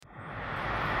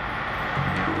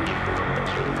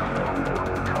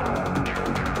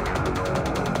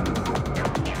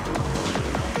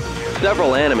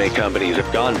Several anime companies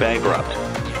have gone bankrupt.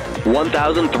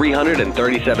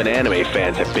 1,337 anime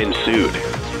fans have been sued.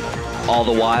 All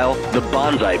the while, the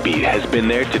Bonsai Beat has been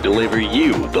there to deliver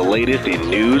you the latest in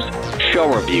news,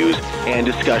 show reviews, and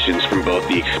discussions from both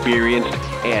the experienced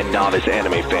and novice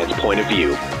anime fans' point of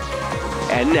view.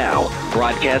 And now,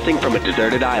 broadcasting from a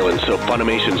deserted island so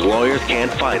Funimation's lawyers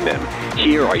can't find them,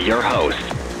 here are your hosts,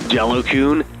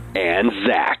 Jellokun and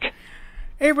Zach.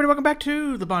 Hey everybody, welcome back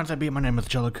to the Bonsai Beat. My name is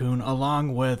Jellokun,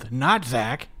 along with not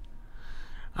Zach.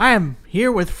 I am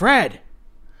here with Fred.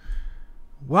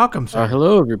 Welcome, sir.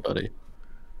 Hello, everybody.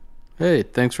 Hey,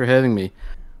 thanks for having me.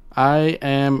 I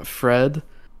am Fred.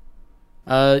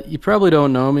 You probably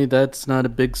don't know me. That's not a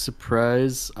big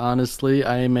surprise, honestly.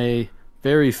 I am a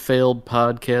very failed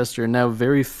podcaster, now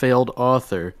very failed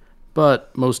author.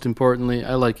 But, most importantly,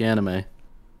 I like anime.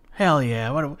 Hell yeah.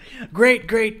 What a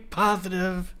great,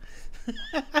 positive.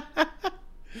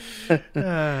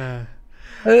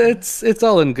 It's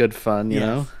all in good fun, you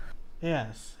know?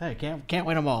 Yes. Hey, can't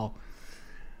win them all.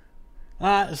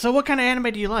 So what kind of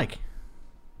anime do you like?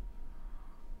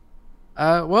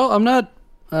 Well, I'm not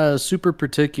super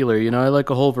particular, you know? I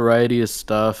like a whole variety of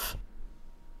stuff.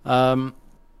 I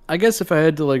guess if I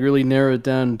had to really narrow it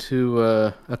down to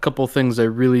a couple things I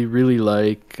really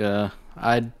like,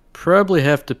 I'd probably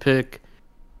have to pick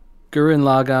Gurren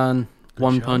Lagann,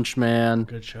 One Punch Man.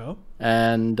 Good show.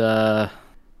 And I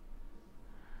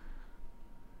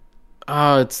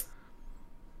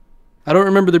don't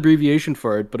remember the abbreviation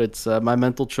for it, but it's my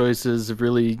mental choices have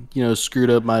really, screwed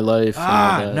up my life.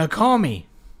 Nakomi.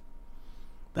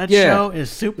 That show is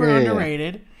super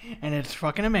underrated, and it's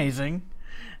fucking amazing.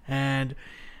 And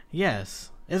yes,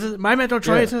 my mental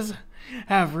choices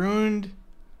have ruined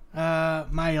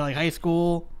my high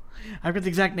school. I forget the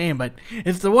exact name, but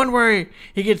it's the one where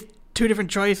he gets two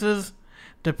different choices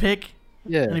to pick.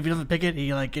 Yeah. And if he doesn't pick it, he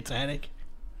gets a headache.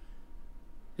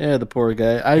 Yeah, the poor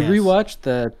guy. I rewatched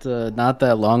that not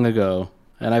that long ago,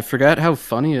 and I forgot how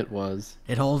funny it was.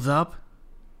 It holds up?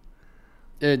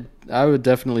 I would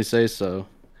definitely say so.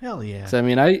 Hell yeah. So, I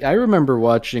mean, I remember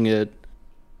watching it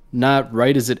not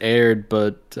right as it aired,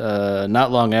 but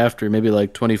not long after, maybe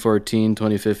 2014,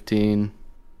 2015.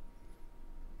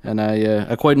 And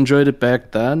I quite enjoyed it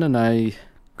back then, and I'm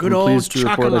pleased to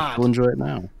report I still enjoy it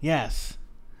now. Yes.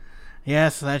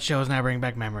 Yes, that show is now bringing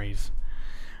back memories.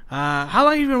 How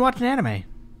long have you been watching anime?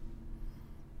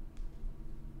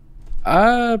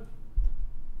 I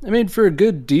mean, for a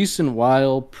good, decent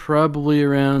while, probably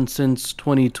around since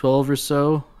 2012 or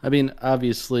so. I mean,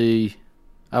 obviously,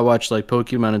 I watched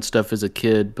Pokemon and stuff as a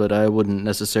kid, but I wouldn't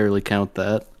necessarily count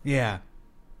that. Yeah.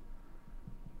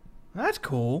 That's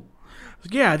cool.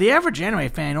 Yeah, the average anime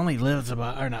fan only lives.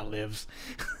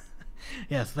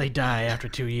 Yes, they die after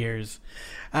 2 years.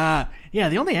 The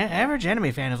only average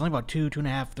anime fan is only about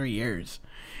 2.5, 3 years.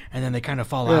 And then they kind of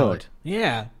fall out.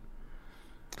 Yeah.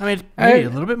 I mean, maybe a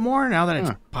little bit more now that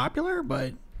it's popular,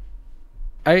 but...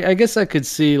 I guess I could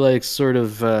see, sort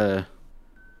of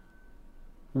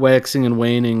waxing and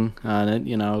waning on it,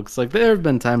 you know. It's there have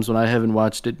been times when I haven't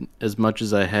watched it as much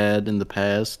as I had in the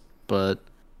past, but...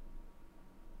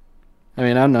 I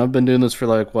mean, I don't know. I've been doing this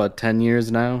for 10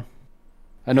 years now.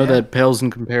 I know that pales in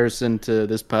comparison to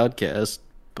this podcast,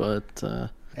 but...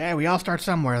 Yeah, we all start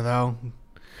somewhere, though.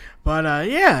 But,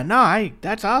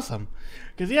 that's awesome.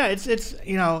 Because, it's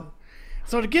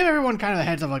So to give everyone kind of the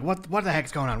heads up, what the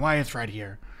heck's going on? Why is Fred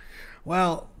here?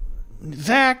 Well,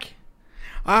 Zach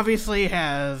obviously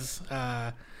has,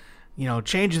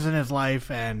 changes in his life,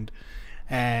 and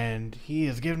he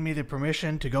has given me the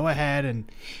permission to go ahead,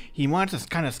 and he wants to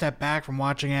kind of step back from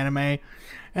watching anime,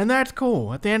 and that's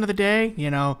cool. At the end of the day,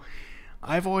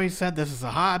 I've always said this is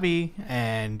a hobby,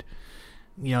 and,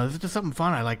 this is just something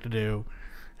fun I like to do,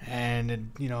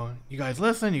 and, you guys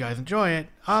listen, you guys enjoy it,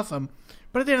 awesome,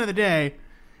 but at the end of the day,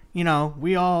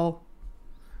 we all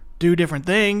do different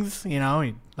things,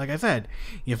 like I said,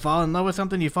 you fall in love with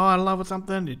something, you fall out of love with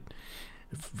something.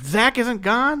 Zach isn't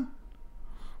gone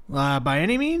by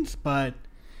any means, but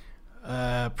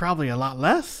probably a lot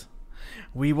less.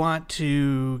 We want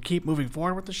to keep moving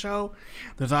forward with the show.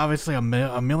 There's obviously a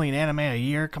million anime a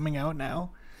year coming out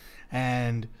now,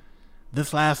 and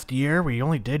this last year we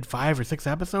only did 5 or 6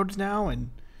 episodes now,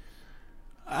 and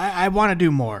I want to do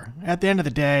more. At the end of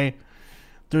the day,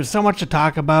 there's so much to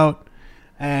talk about,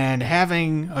 and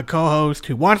having a co-host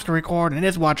who wants to record and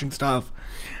is watching stuff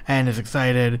and is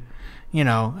excited,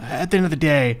 at the end of the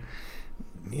day,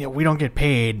 we don't get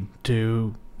paid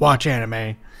to watch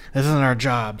anime. This isn't our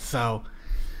job, so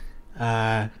Wait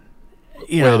a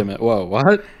minute. Whoa,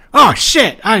 what? Oh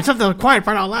shit! Something quiet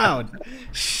part out loud.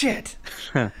 Shit.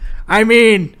 I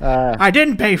mean, I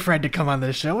didn't pay Fred to come on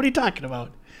this show. What are you talking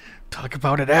about? Talk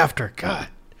about it after. God,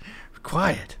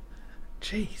 quiet.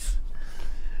 Jeez.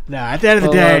 No, at the end of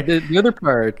the day, the other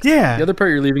part, yeah, the other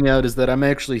part you're leaving out is that I'm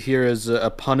actually here as a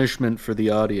punishment for the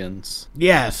audience.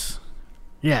 Yes.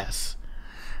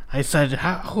 I said,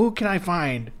 who can I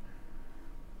find?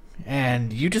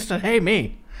 And you just said, hey,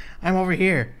 me. I'm over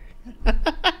here.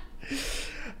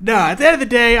 No, at the end of the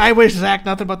day, I wish Zach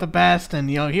nothing but the best, and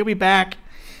he'll be back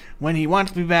when he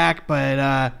wants to be back.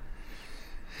 But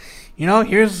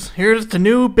here's to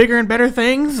new, bigger, and better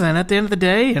things. And at the end of the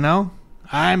day,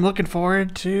 I'm looking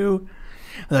forward to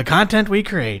the content we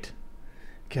create,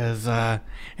 because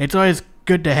it's always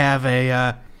good to have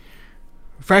a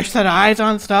fresh set of eyes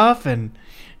on stuff and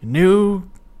new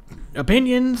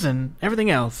opinions and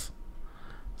everything else.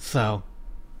 So,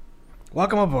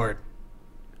 welcome aboard.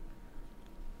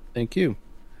 Thank you.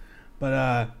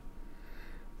 But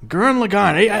Gurren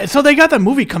Lagann. So they got the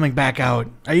movie coming back out.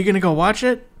 Are you gonna go watch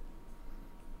it?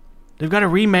 They've got a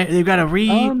remake. They've got the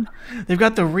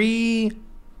re.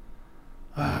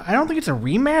 I don't think it's a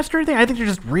remaster thing. I think they're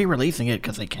just re-releasing it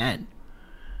because they can.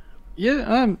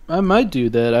 Yeah, I might do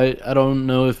that. I don't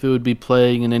know if it would be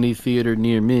playing in any theater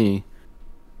near me.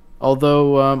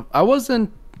 Although I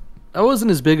wasn't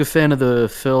as big a fan of the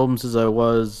films as I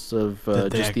was of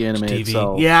just the anime TV.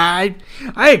 itself. Yeah,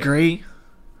 I agree.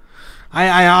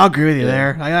 I'll agree with you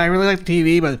there. I really like the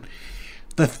TV, but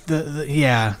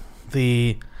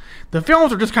the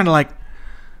films are just kind of like,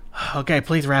 okay,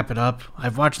 please wrap it up.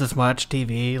 I've watched this much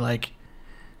TV. Like,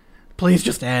 please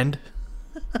just end.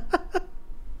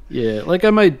 Yeah, like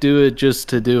I might do it just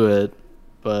to do it,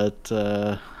 but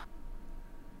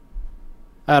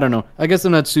I don't know. I guess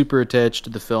I'm not super attached to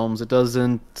the films. It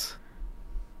doesn't,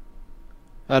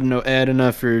 I don't know, add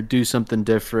enough or do something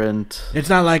different. It's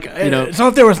not like, so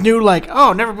if there was new, like,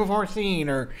 never before seen,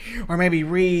 or maybe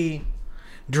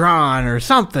redrawn or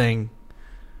something.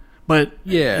 But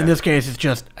in this case, it's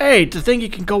just, hey, it's a thing you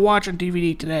can go watch on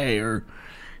DVD today, or,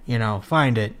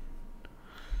 find it.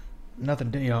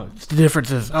 Nothing, the difference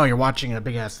is, you're watching in a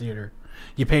big-ass theater.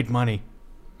 You paid money.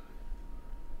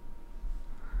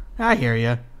 I hear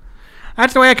you.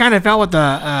 That's the way I kind of felt with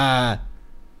the,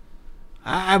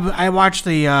 I watched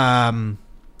the,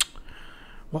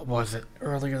 what was it,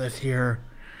 earlier this year?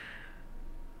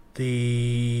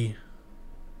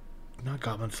 Not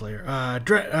Goblin Slayer,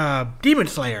 Demon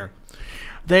Slayer.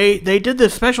 They did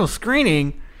this special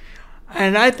screening,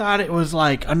 and I thought it was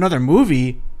like another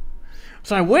movie.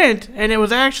 So I went, and it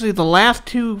was actually the last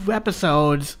 2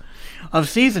 episodes of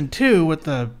season 2 with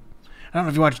I don't know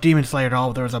if you watched Demon Slayer at all,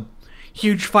 but there was a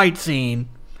huge fight scene,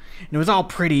 and it was all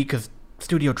pretty because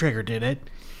Studio Trigger did it.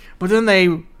 But then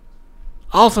they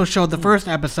also showed the first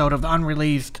episode of the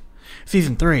unreleased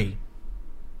season 3.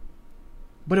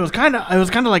 But it was kind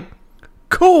of like,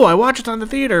 cool, I watched it on the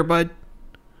theater, but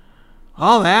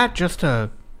all that just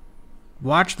to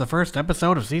watch the first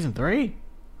episode of season 3?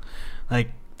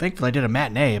 Like, thankfully I did a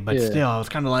matinee, but still, I was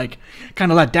kind of let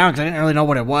down because I didn't really know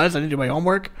what it was. I didn't do my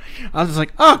homework. I was just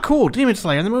like, oh, cool, Demon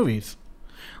Slayer in the movies.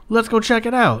 Let's go check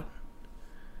it out.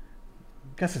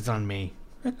 Guess it's on me.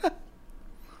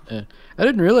 Yeah. I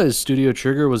didn't realize Studio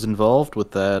Trigger was involved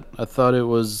with that. I thought it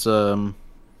was... Oh,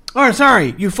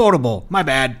 sorry, Ufotable. My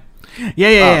bad.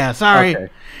 Yeah. Sorry. Okay.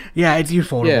 Yeah, it's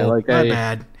Ufotable. Yeah, my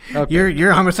bad. Okay.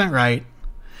 You're 100% right.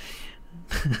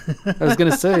 I was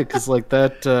gonna say, because like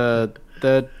that.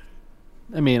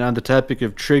 I mean, on the topic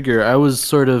of Trigger, I was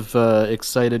sort of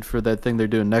excited for that thing they're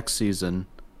doing next season.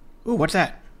 Ooh, what's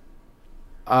that?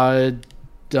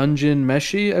 Dungeon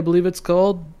Meshi, I believe it's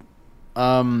called.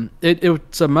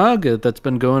 It's a manga that's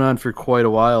been going on for quite a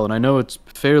while, and I know it's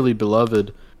fairly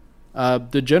beloved.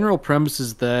 The general premise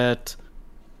is that,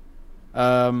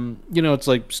 it's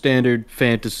like standard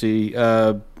fantasy,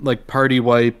 like party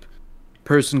wipe,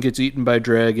 person gets eaten by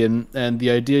dragon, and the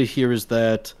idea here is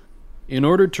that in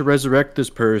order to resurrect this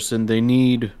person, they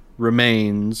need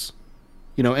remains,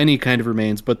 any kind of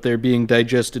remains, but they're being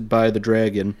digested by the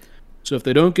dragon. So if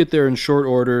they don't get there in short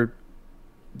order,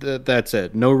 that's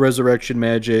it. No resurrection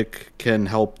magic can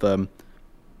help them.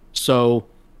 So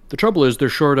the trouble is they're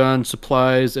short on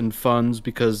supplies and funds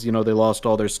because, they lost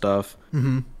all their stuff.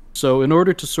 Mm-hmm. So in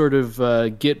order to sort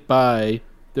of get by,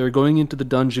 they're going into the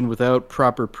dungeon without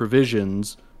proper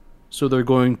provisions. So they're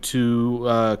going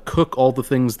to cook all the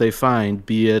things they find,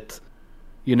 be it,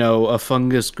 a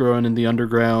fungus growing in the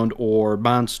underground or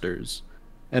monsters.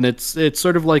 And it's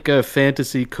sort of like a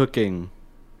fantasy cooking.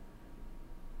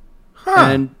 Huh.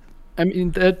 And I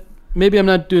mean that maybe I'm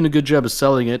not doing a good job of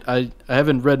selling it. I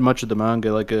haven't read much of the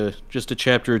manga, like just a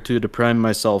chapter or two to prime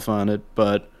myself on it,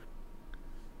 but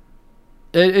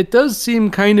it does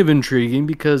seem kind of intriguing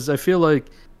because I feel like,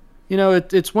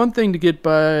 it's one thing to get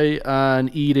by on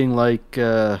eating like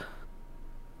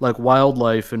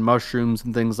wildlife and mushrooms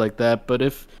and things like that, but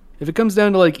if it comes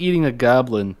down to like eating a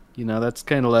goblin, that's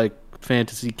kind of like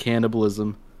fantasy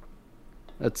cannibalism.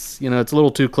 That's it's a little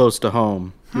too close to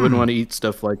home. You wouldn't want to eat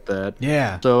stuff like that.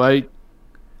 Yeah. So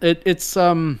it's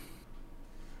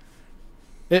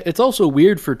also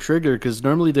weird for Trigger because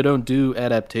normally they don't do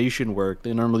adaptation work.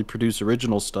 They normally produce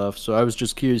original stuff. So I was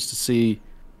just curious to see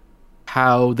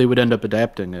how they would end up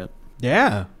adapting it.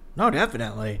 Yeah. No,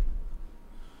 definitely.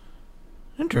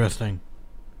 Interesting.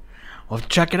 Well,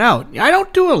 check it out. I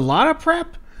don't do a lot of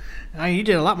prep. You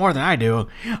did a lot more than I do.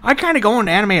 I kind of go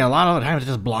into anime a lot of the times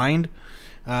just blind.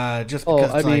 Just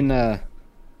because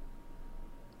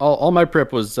all my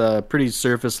prep was pretty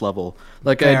surface level.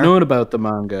 Like, Fair. I'd known about the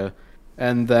manga,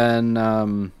 and then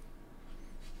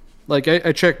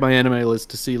I checked my anime list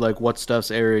to see like what stuff's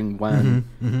airing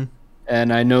when,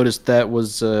 and I noticed that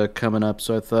was coming up.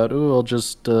 So I thought, oh, I'll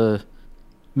just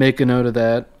make a note of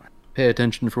that. Pay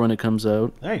attention for when it comes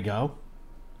out. There you go.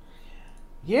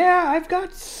 Yeah, I've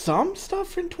got some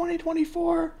stuff in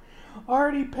 2024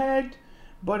 already pegged,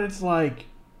 but it's like,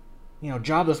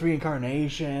 Jobless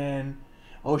Reincarnation,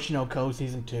 Oshinoko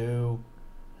Season 2,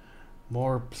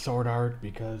 more Sword Art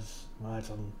because, well,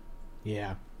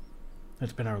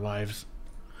 that's been our lives.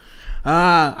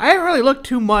 I haven't really looked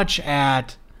too much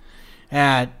at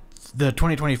the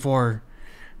 2024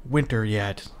 winter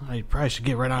yet. I probably should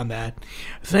get right on that.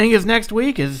 The thing is, next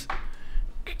week is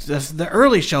the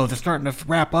early shows are starting to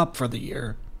wrap up for the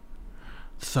year.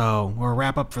 So we'll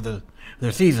wrap up for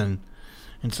their season,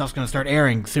 and stuff's going to start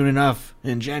airing soon enough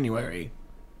in January.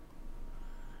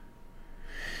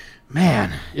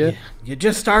 Man, Yeah. it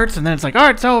just starts and then it's like, all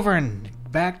right, it's over and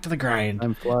back to the grind,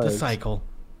 Time flies. the cycle.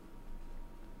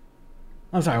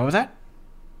 I'm sorry, what was that?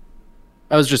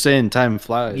 I was just saying, time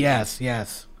flies.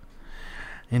 Yes.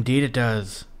 Indeed it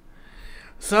does.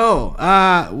 So,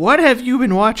 what have you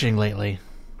been watching lately?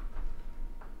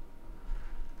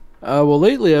 Well,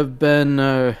 lately I've been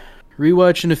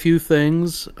rewatching a few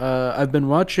things. I've been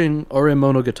watching Ore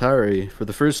Monogatari for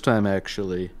the first time,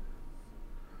 actually.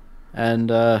 And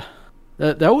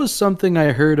that was something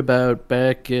I heard about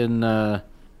back in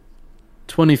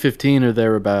 2015 or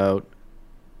thereabout.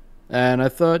 And I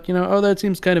thought, that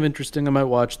seems kind of interesting. I might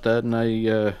watch that, and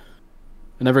I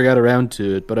never got around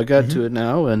to it, but I got to it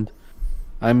now, and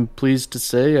I'm pleased to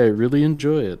say I really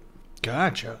enjoy it.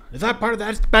 Gotcha. Is that part of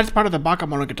that's part of the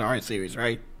Bakemonogatari series,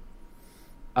 right?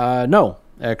 No,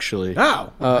 actually.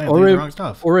 Oh, I Ore the wrong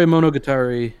stuff.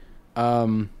 Monogatari.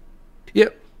 Yeah,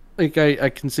 like I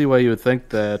can see why you would think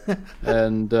that,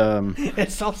 and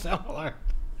It's so similar.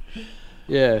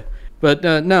 yeah, but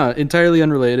no, entirely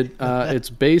unrelated. It's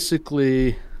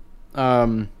basically,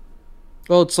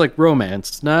 it's like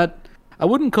romance. I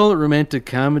wouldn't call it romantic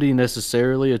comedy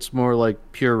necessarily. It's more like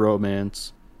pure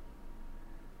romance.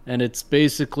 And it's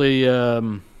basically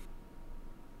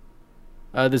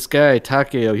this guy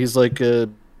Takeo. He's like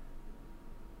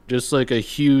just like a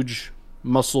huge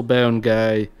muscle-bound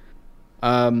guy.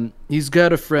 He's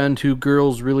got a friend who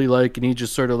girls really like, and he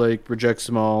just sort of like rejects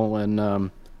them all.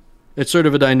 And it's sort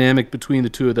of a dynamic between the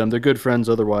two of them. They're good friends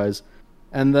otherwise.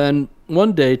 And then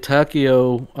one day,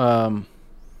 Takeo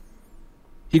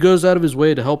he goes out of his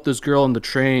way to help this girl on the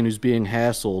train who's being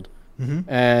hassled.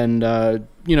 And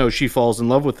she falls in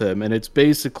love with him, and it's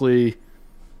basically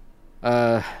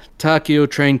Takeo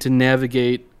trying to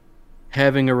navigate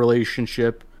having a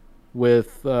relationship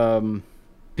with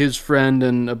his friend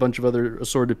and a bunch of other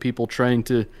assorted people, trying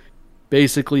to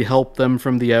basically help them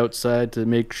from the outside to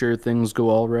make sure things go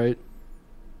all right.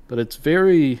 But it's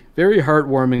very, very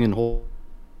heartwarming and whole.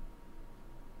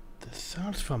 This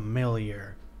sounds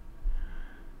familiar.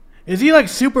 Is he like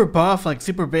super buff, like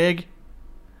super big?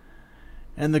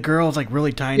 And the girl's like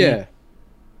really tiny? Yeah.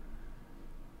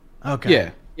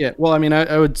 Okay. Yeah. Well, I mean,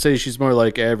 I would say she's more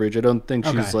like average. I don't think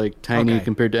she's Okay. like tiny Okay.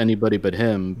 compared to anybody but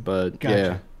him, but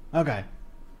Gotcha. Okay.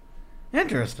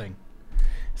 Interesting.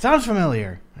 Sounds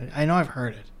familiar. I know I've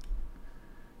heard it.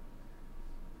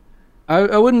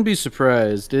 I wouldn't be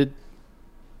surprised.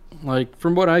 Like,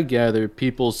 from what I gather,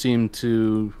 people seem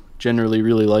to generally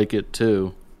really like it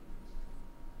too.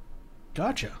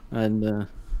 Gotcha. And,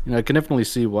 I can definitely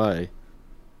see why.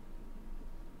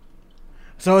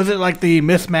 So is it like the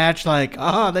mismatch, like,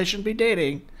 they shouldn't be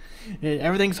dating.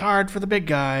 Everything's hard for the big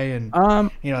guy, and,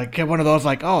 like one of those,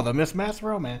 like, the mismatch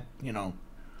romance,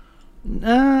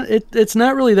 It's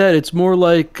not really that. It's more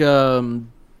like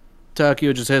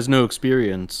Takeo just has no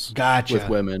experience Gotcha. with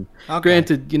women. Okay.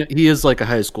 Granted, he is like a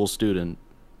high school student.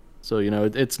 So,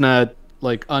 it's not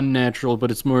like unnatural,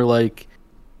 but it's more like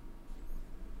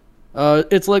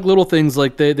it's like little things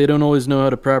like they don't always know how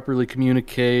to properly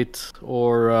communicate,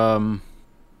 or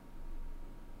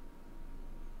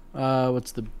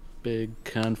what's the big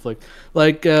conflict?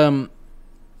 Like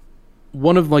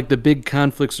one of like the big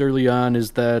conflicts early on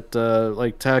is that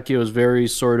like Takeo is very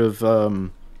sort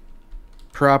of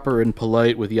proper and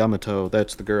polite with Yamato.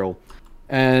 That's the girl,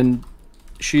 and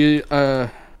she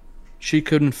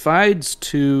confides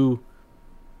to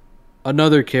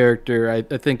another character. I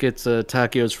think it's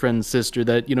Takeo's friend's sister.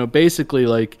 That basically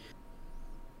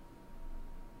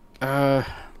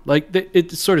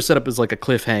it's sort of set up as like a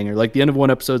cliffhanger. Like the end of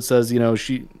one episode says,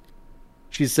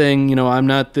 she's saying, I'm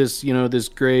not this this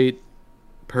great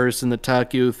person that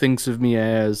Takeo thinks of me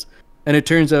as, and it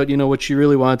turns out what she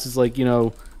really wants is like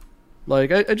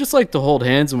I just like to hold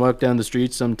hands and walk down the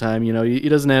street sometime. He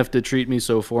doesn't have to treat me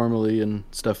so formally and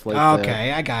stuff like that.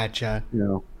 Okay, I gotcha.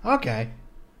 Okay.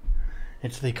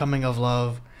 It's the coming of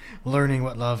love, learning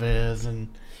what love is, and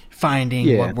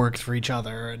finding what works for each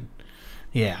other, and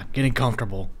getting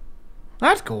comfortable.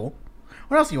 That's cool.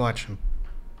 What else are you watching?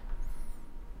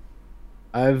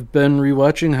 I've been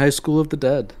rewatching High School of the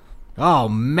Dead. Oh,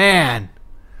 man.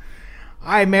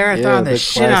 I marathoned the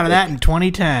shit out of that in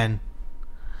 2010.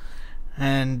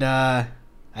 And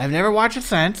I've never watched it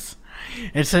since.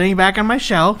 It's sitting back on my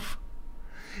shelf.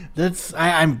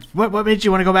 What made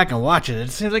you want to go back and watch it?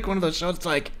 It seems like one of those shows that's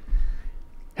like,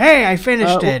 hey, I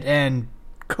finished it, and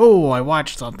cool, I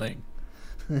watched something.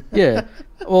 Yeah.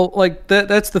 Well, like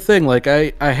that's the thing. Like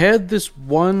I had this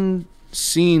one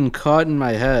scene caught in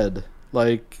my head.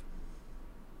 Like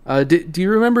do you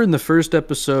remember in the first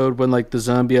episode when like the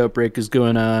zombie outbreak is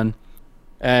going on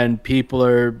and people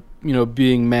are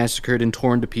being massacred and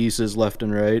torn to pieces left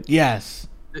and right? Yes.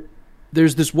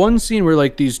 There's this one scene where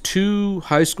like these two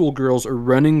high school girls are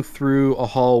running through a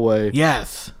hallway.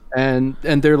 Yes. And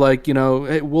they're like,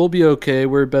 hey, we'll be okay.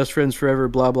 We're best friends forever,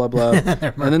 blah, blah, blah.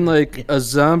 And then like a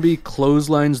zombie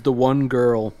clotheslines the one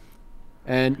girl.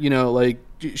 And, like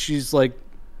she's like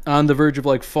on the verge of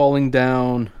like falling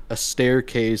down a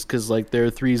staircase because like there are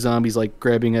three zombies like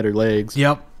grabbing at her legs.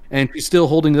 Yep. And she's still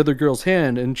holding the other girl's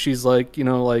hand. And she's like,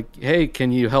 hey,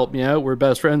 can you help me out? We're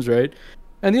best friends, right?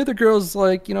 And the other girl's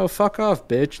like, fuck off,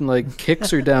 bitch, and like kicks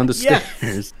her down the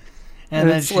stairs. And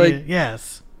then it's like,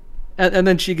 yes. And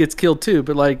then she gets killed too.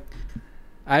 But like,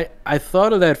 I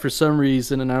thought of that for some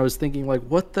reason, and I was thinking like,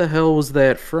 what the hell was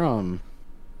that from?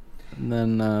 And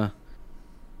then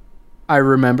I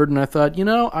remembered, and I thought,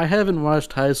 I haven't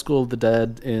watched High School of the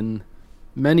Dead in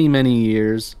many, many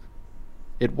years.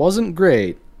 It wasn't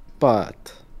great,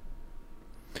 but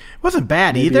wasn't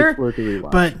bad either.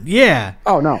 But yeah.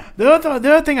 Oh no. The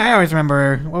other thing I always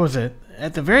remember, what was it?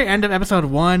 At the very end of episode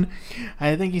 1,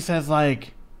 I think he says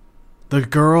like, the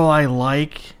girl I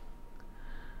like.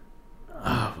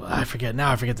 Oh, I forget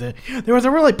now. There was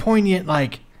a really poignant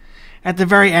like at the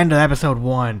very end of episode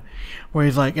 1, where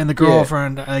he's like, and the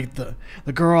girlfriend, like the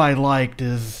girl I liked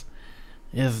is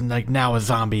like now a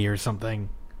zombie or something.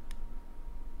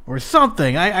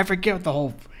 I forget what the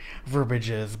whole verbiage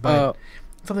is, but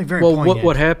something very poignant.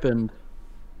 What happened?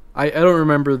 I don't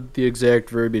remember the exact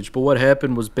verbiage, but what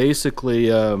happened was basically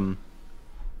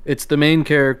it's the main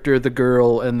character, the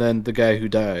girl, and then the guy who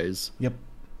dies. Yep.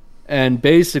 And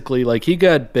basically, like, he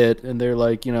got bit, and they're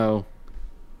like,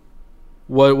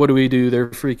 what do we do? They're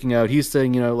freaking out. He's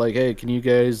saying, like, hey, can you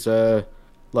guys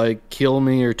like kill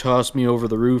me or toss me over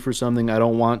the roof or something? I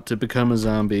don't want to become a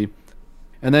zombie.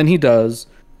 And then he does,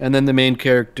 and then the main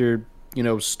character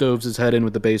stoves his head in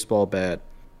with a baseball bat.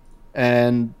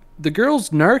 And the girl's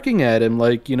narking at him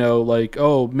like, like,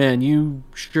 oh, man, you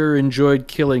sure enjoyed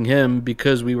killing him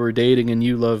because we were dating and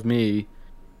you love me.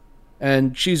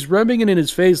 And she's rubbing it in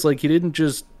his face like he didn't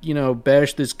just,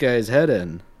 bash this guy's head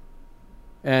in.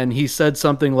 And he said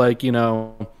something like,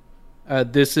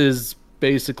 this is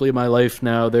basically my life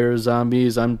now. There are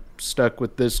zombies. I'm stuck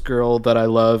with this girl that I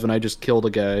love, and I just killed a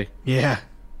guy. Yeah.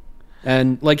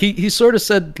 And like he sort of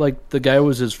said like the guy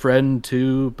was his friend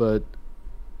too, but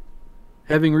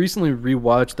having recently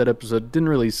rewatched that episode, it didn't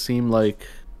really seem like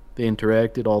they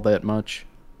interacted all that much.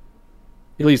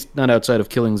 At least not outside of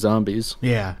killing zombies.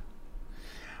 Yeah.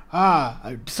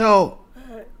 So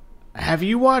have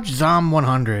you watched Zom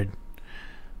 100?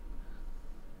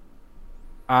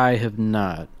 I have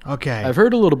not. Okay. I've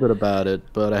heard a little bit about it,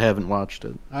 but I haven't watched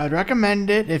it. I'd recommend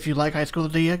it if you like High School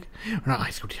of the Dead. Or not High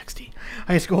School DxD.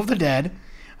 High School of the Dead.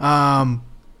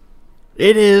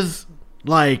 It is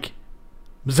like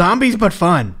zombies but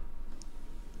fun.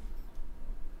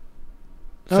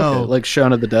 So, like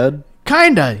Shaun of the Dead?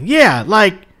 Kinda, yeah.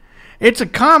 Like, it's a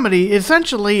comedy.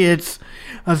 Essentially, it's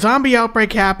a zombie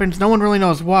outbreak happens. No one really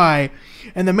knows why,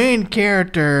 and the main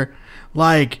character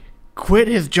quit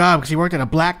his job because he worked at a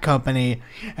black company,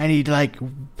 and he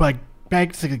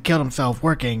basically killed himself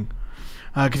working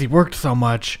because he worked so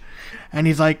much, and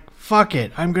he's like, fuck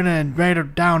it, I'm gonna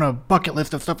write down a bucket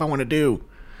list of stuff I want to do,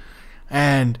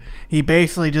 and he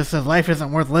basically just says life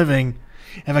isn't worth living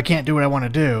if I can't do what I want to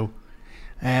do,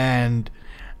 and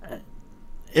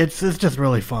it's just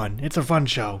really fun. It's a fun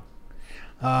show.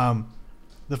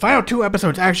 The final 2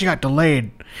 episodes actually got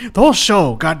delayed. The whole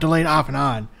show got delayed off and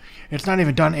on. It's not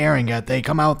even done airing yet. They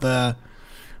come out the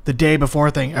day before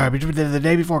the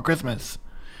day before Christmas.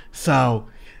 So,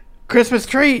 Christmas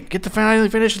treat. Get to finally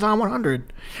finish Zom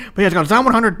 100. But yeah, it's called Zom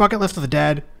 100 Bucket List of the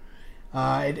Dead.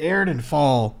 It aired in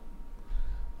fall.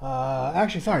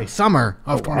 Summer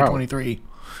of 2023. Wow.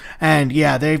 And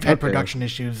yeah, they've had production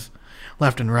issues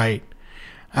left and right.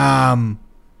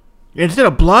 Instead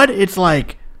of blood, it's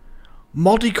like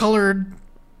multicolored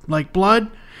blood.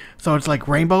 So it's like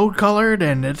rainbow colored,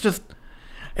 and it's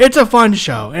a fun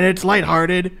show, and it's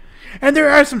lighthearted, and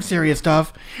there are some serious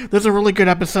stuff. There's a really good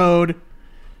episode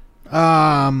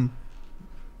in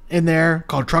there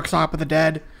called Truck Stop of the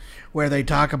Dead, where they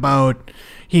talk about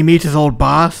he meets his old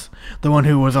boss, the one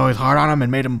who was always hard on him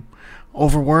and made him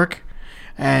overwork,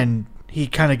 and he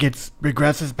kind of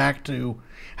regresses back to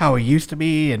how he used to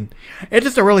be, and it's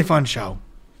just a really fun show.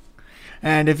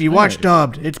 And if you watch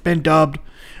dubbed, it's been dubbed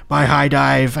by High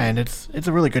Dive, and it's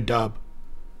a really good dub.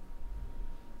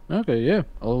 Okay, yeah,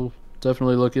 I'll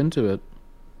definitely look into it.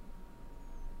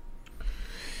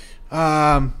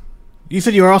 You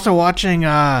said you were also watching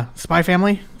Spy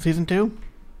Family season 2?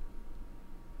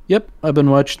 Yep, I've been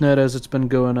watching that as it's been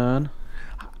going on.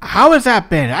 How has that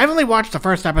been? I've only watched the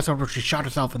first episode where she shot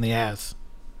herself in the ass.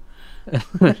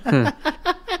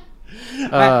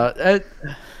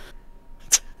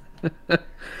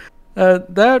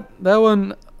 That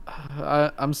one,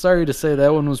 I'm sorry to say,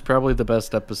 that one was probably the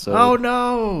best episode. Oh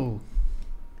no!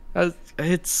 I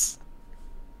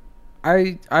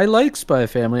like Spy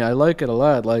Family. I like it a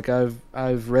lot. Like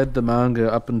I've read the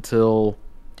manga up until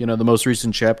the most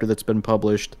recent chapter that's been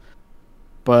published,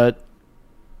 but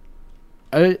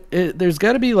there's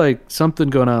got to be something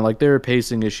going on. Like there are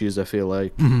pacing issues. I feel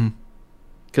like. Mm-hmm.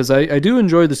 Because I do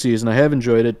enjoy the season. I have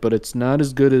enjoyed it, but it's not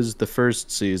as good as the first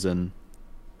season.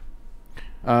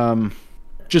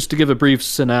 Just to give a brief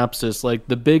synopsis,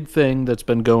 the big thing that's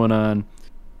been going on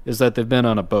is that they've been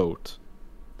on a boat.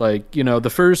 The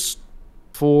first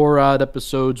 4 odd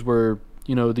episodes were,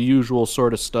 the usual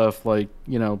sort of stuff,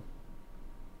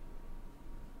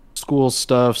 school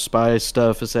stuff, spy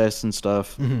stuff, assassin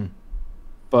stuff. Mm-hmm.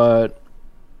 But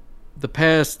the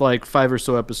past 5 or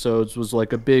so episodes was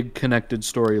a big connected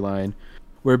storyline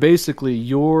where basically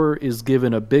Yor is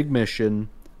given a big mission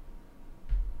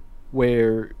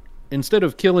where instead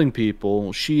of killing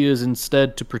people, she is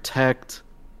instead to protect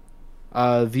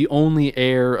the only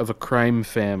heir of a crime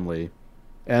family,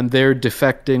 and they're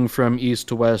defecting from east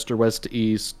to west or west to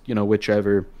east,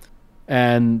 whichever,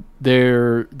 and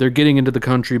they're getting into the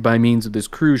country by means of this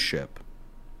cruise ship.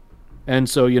 And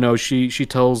so, she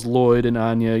tells Lloyd and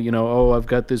Anya, oh, I've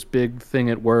got this big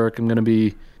thing at work. I'm going to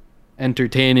be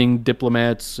entertaining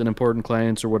diplomats and important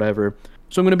clients or whatever.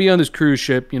 So I'm going to be on this cruise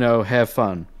ship, have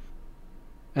fun.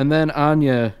 And then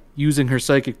Anya, using her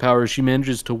psychic powers, she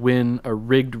manages to win a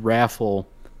rigged raffle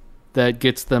that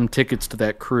gets them tickets to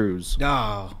that cruise.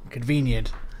 Oh,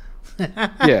 convenient.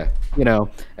 Yeah,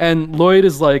 And Lloyd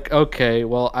is like, okay,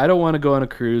 well, I don't want to go on a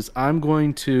cruise. I'm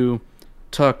going to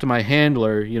talk to my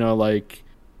handler,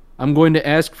 I'm going to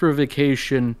ask for a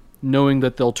vacation knowing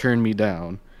that they'll turn me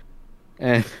down.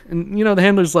 And the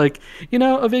handler's like,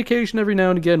 a vacation every now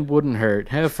and again wouldn't hurt.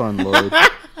 Have fun,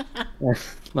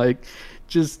 Lloyd.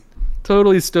 Just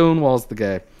totally stonewalls the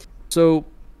guy. So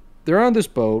they're on this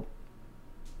boat,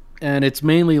 and it's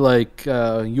mainly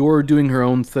Yor doing her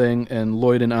own thing and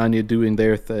Lloyd and Anya doing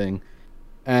their thing.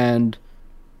 And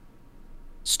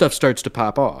stuff starts to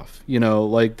pop off.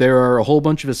 There are a whole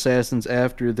bunch of assassins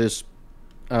after this.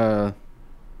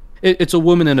 It's a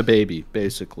woman and a baby,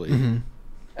 basically. Mm-hmm.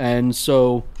 And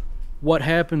so what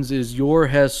happens is Yor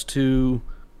has to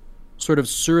sort of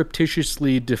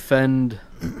surreptitiously defend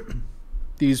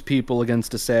these people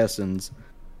against assassins.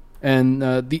 And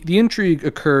the intrigue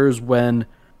occurs when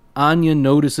Anya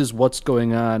notices what's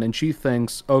going on, and she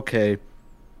thinks, okay,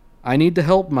 I need to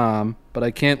help Mom, but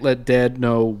I can't let Dad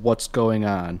know what's going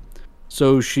on.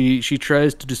 So she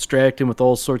tries to distract him with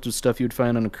all sorts of stuff you'd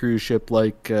find on a cruise ship,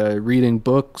 like reading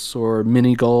books or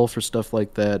mini golf or stuff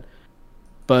like that.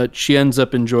 But she ends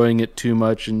up enjoying it too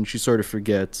much, and she sort of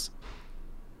forgets.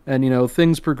 And,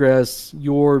 things progress.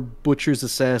 Yor butchers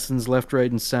assassins left, right,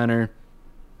 and center.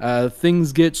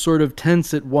 Things get sort of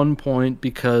tense at one point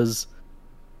because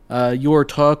Yor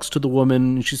talks to the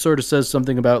woman, and she sort of says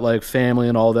something about, like, family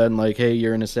and all that, and, like, hey,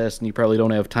 you're an assassin, you probably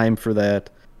don't have time for that.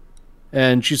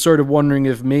 And she's sort of wondering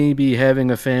if maybe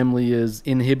having a family is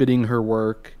inhibiting her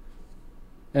work.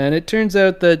 And it turns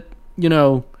out that,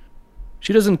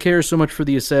 she doesn't care so much for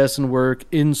the assassin work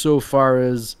insofar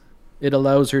as it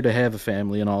allows her to have a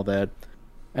family and all that.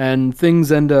 And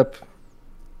things end up,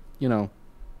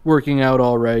 working out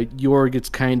all right. Yor gets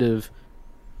kind of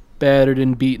battered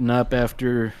and beaten up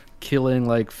after killing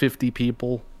like 50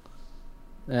 people.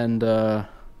 And,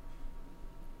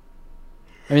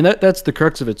 that's the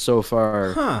crux of it so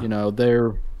far. Huh.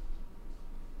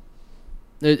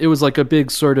 It was like a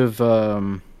big sort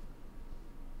of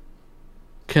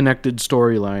connected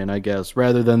storyline, I guess,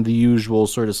 rather than the usual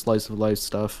sort of slice of life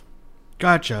stuff.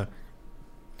 Gotcha.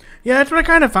 Yeah, that's what I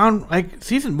kind of found. Like,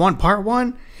 season 1, part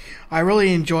 1, I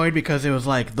really enjoyed because it was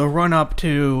like the run up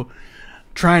to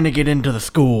trying to get into the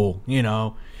school,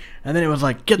 And then it was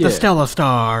like, get the Stella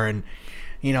Star, and,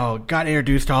 got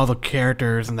introduced to all the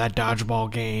characters in that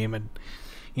dodgeball game, and,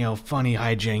 funny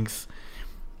hijinks.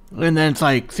 And then it's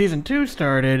like, season 2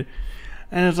 started,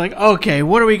 and it's like, okay,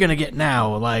 what are we going to get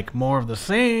now? Like, more of the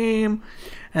same?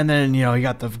 And then, you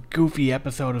got the goofy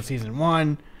episode of season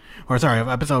 1, of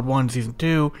episode 1, season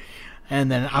 2,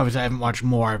 and then obviously I haven't watched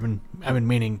more. I've been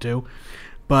meaning to,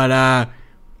 but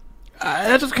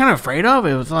that's just kind of afraid of.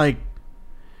 It was like,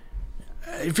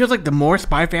 it feels like the more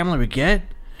Spy Family we get,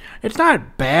 it's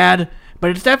not bad, but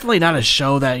it's definitely not a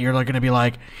show that you're going to be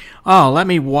like, oh, let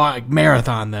me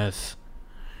marathon this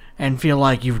and feel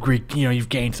like you've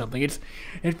gained something.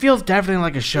 It feels definitely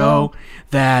like a show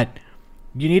that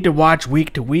you need to watch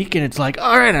week to week, and it's like,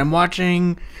 all right, I'm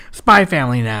watching Spy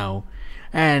Family now.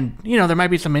 And, there might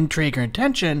be some intrigue or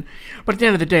tension, but at the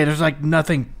end of the day, there's like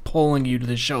nothing pulling you to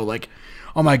the show. Like,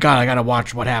 oh my God, I got to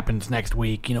watch what happens next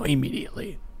week,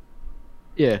 immediately.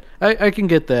 Yeah, I can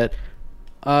get that.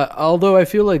 Although I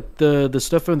feel like the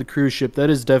stuff on the cruise ship, that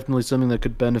is definitely something that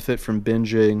could benefit from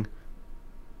binging.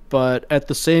 But at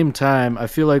the same time, I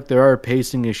feel like there are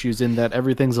pacing issues in that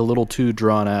everything's a little too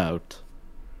drawn out.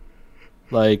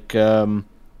 Like,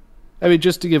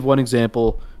 just to give one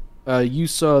example, you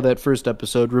saw that first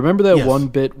episode. Remember that one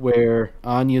bit where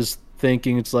Anya's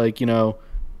thinking it's like,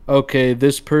 okay,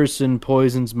 this person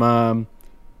poisons mom.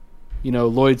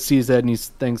 Lloyd sees that and he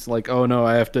thinks like, oh no,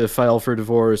 I have to file for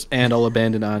divorce and I'll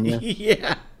abandon Anya.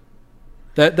 Yeah.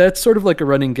 That's sort of like a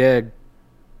running gag.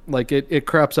 Like it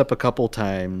crops up a couple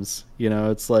times.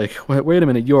 It's like, wait a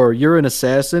minute, you're an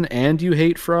assassin and you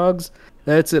hate frogs?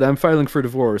 That's it, I'm filing for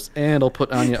divorce and I'll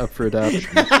put Anya up for adoption.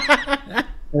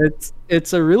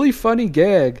 It's a really funny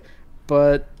gag,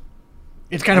 but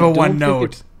it's kind of a one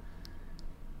note.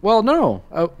 Well, no.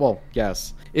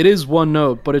 Yes. It is one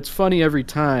note, but it's funny every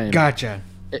time. Gotcha.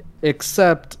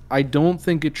 Except I don't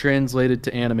think it translated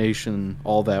to animation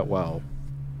all that well.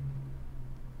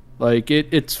 Like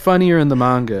it's funnier in the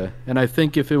manga, and I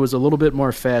think if it was a little bit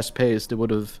more fast paced, it would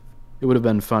have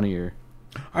been funnier.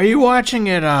 Are you watching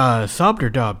it subbed or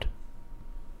dubbed?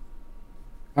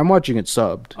 I'm watching it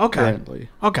subbed. Okay. Currently.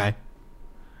 Okay.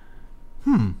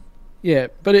 Yeah,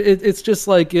 but it's just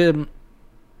like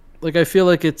I feel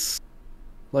like it's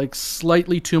like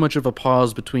slightly too much of a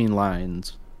pause between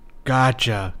lines.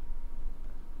 Gotcha.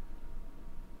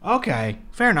 Okay,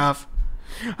 fair enough.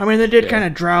 I mean, they did kind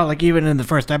of draw, like, even in the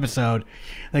first episode,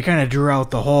 they kind of drew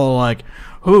out the whole, like,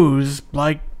 who's,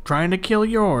 like, trying to kill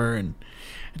Yor, and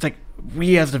it's like,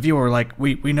 we as the viewer, like,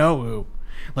 we know who.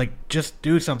 Like, just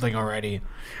do something already.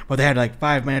 But they had, like,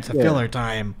 5 minutes of filler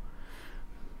time.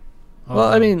 Well,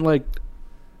 I mean, like,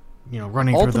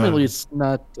 running ultimately it's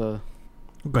not...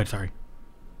 Good, sorry.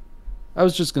 I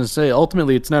was just going to say,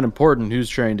 ultimately it's not important who's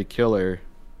trying to kill her.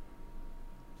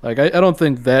 Like, I don't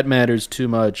think that matters too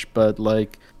much, but,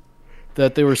 like,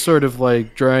 that they were sort of,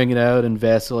 like, drawing it out and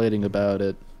vacillating about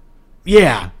it.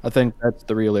 Yeah. I think that's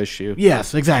the real issue.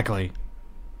 Yes, exactly.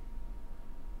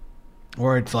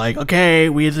 Or it's like, okay,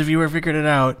 we as a viewer figured it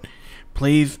out.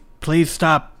 Please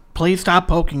stop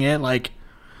poking it. Like,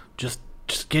 just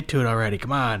get to it already.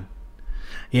 Come on.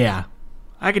 Yeah,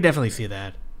 I could definitely see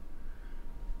that.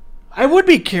 I would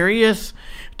be curious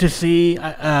to see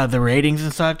the ratings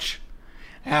and such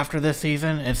after this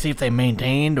season and see if they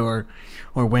maintained or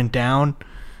went down.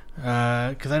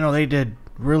 Because I know they did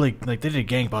really, like, they did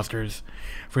gangbusters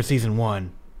for season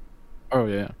 1. Oh,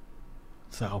 yeah.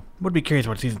 So, would be curious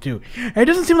about season 2. It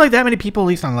doesn't seem like that many people, at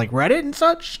least on, like, Reddit and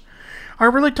such,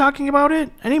 are really talking about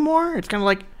it anymore. It's kind of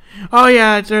like, oh,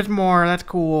 yeah, there's more. That's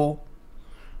cool.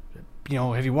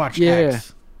 have you watched Yeah.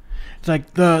 X? It's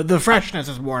like the freshness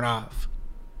is worn off.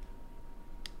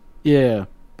 Yeah,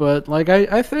 but like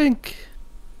I think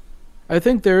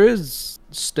there is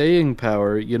staying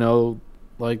power.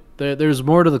 Like there's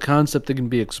more to the concept that can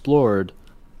be explored.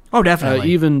 Oh,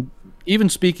 definitely. Even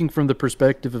speaking from the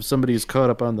perspective of somebody who's caught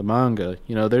up on the manga,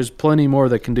 there's plenty more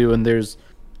that can do, and there's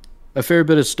a fair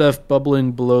bit of stuff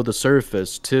bubbling below the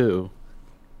surface too.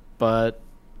 But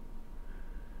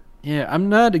yeah, I'm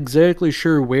not exactly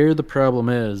sure where the problem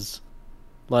is.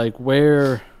 Like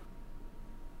where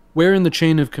in the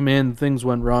chain of command things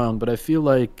went wrong, but I feel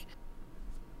like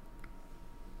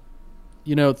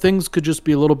things could just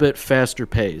be a little bit faster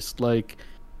paced. Like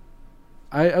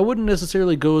I wouldn't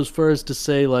necessarily go as far as to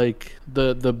say like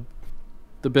the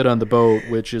bit on the boat,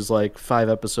 which is like 5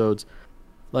 episodes.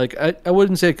 Like I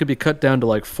wouldn't say it could be cut down to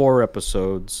like 4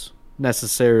 episodes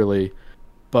necessarily,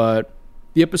 but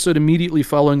the episode immediately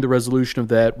following the resolution of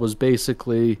that was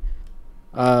basically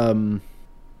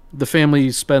the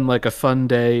family spend like a fun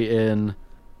day in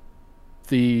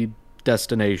the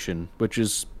destination, which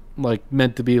is like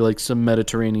meant to be like some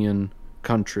Mediterranean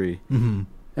country. Mm-hmm.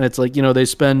 And it's like, they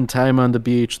spend time on the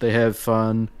beach, they have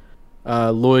fun.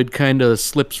 Lloyd kind of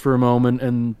slips for a moment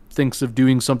and thinks of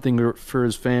doing something for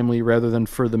his family rather than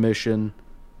for the mission.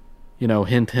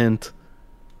 Hint, hint.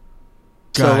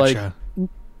 Gotcha. So, like,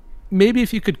 maybe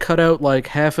if you could cut out, like,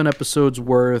 half an episode's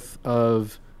worth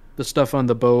of the stuff on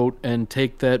the boat and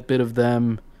take that bit of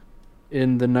them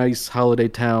in the nice holiday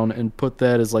town and put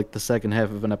that as, like, the second half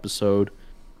of an episode.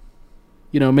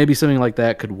 Maybe something like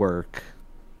that could work.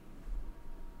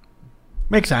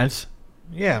 Makes sense.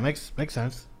 Yeah, makes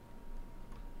sense.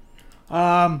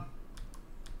 I've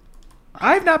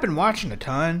not been watching a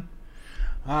ton.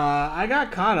 I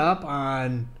got caught up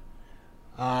on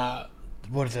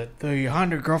what is it? The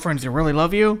 100 Girlfriends That Really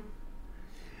Love You.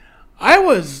 I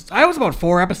was about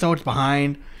 4 episodes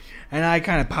behind, and I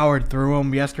kind of powered through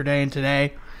them yesterday and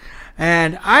today.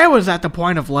 And I was at the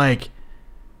point of like,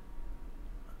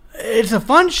 it's a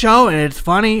fun show and it's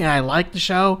funny and I like the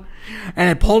show and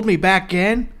it pulled me back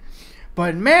in.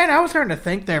 But man, I was starting to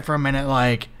think there for a minute,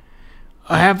 like,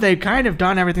 have they kind of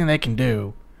done everything they can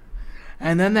do?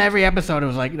 And then every episode it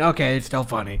was like, okay, it's still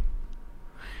funny.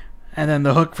 And then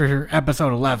the hook for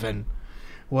episode 11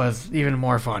 was even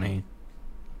more funny.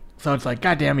 So it's like,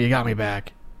 God damn it, you got me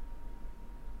back.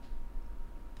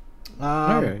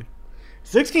 Alright.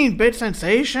 16-bit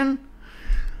Sensation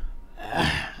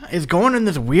is going in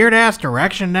this weird-ass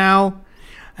direction now,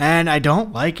 and I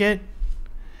don't like it.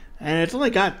 And it's only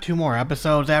got 2 more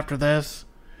episodes after this.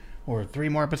 Or 3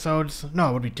 more episodes. No,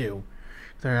 it would be 2.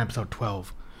 They're in episode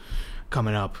 12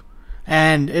 coming up.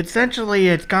 And essentially,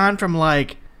 it's gone from,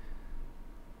 like,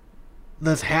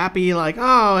 this happy, like,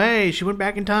 oh, hey, she went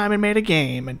back in time and made a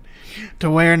game, and to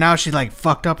where now she, like,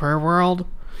 fucked up her world.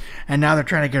 And now they're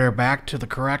trying to get her back to the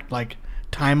correct, like,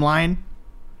 timeline.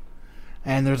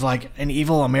 And there's, like, an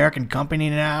evil American company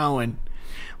now, and,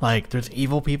 like, there's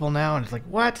evil people now, and it's like,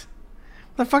 what?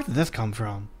 Where the fuck did this come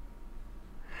from?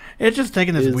 It's just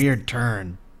taking this weird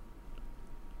turn.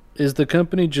 Is the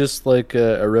company just like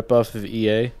a ripoff of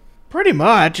EA? Pretty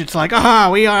much. It's like,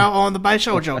 we are on the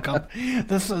Shoujo company.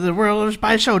 The world is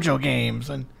Shoujo games,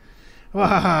 and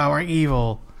we're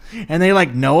evil. And they,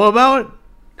 like, know about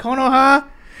Konoha,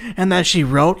 and that she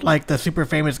wrote, like, the super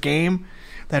famous game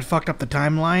that fucked up the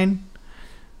timeline.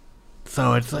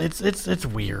 So it's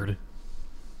weird.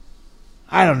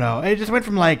 I don't know. It just went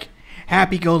from, like,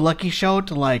 happy-go-lucky show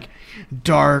to, like,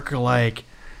 dark, like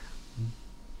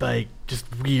just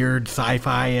weird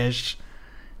sci-fi-ish.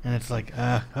 And it's like,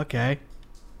 okay.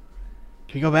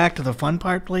 Can we go back to the fun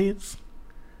part, please?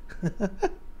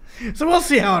 So we'll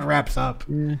see how it wraps up.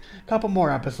 Yeah. A couple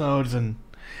more episodes, and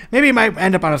maybe it might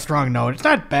end up on a strong note. It's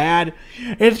not bad.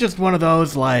 It's just one of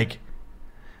those, like,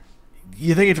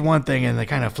 you think it's one thing, and they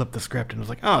kind of flip the script, and it's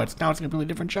like, oh, it's a completely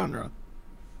different genre.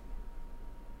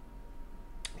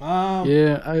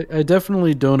 Yeah, I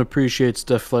definitely don't appreciate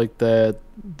stuff like that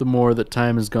the more that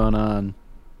time has gone on.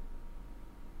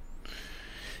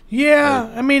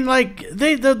 Yeah, I mean, like,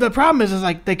 the problem is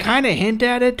like, they kind of hint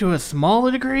at it to a small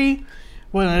degree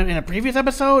in a previous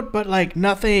episode, but, like,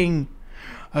 nothing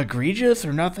egregious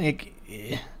or nothing.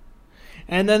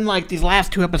 And then, like, these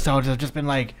last 2 episodes have just been,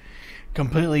 like,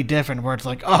 completely different, where it's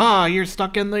like, you're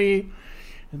stuck in the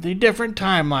different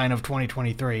timeline of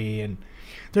 2023, and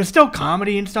there's still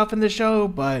comedy and stuff in the show,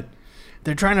 but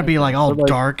they're trying to be, like, all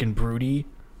dark and broody.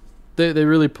 They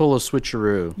really pull a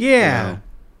switcheroo. Yeah. You know?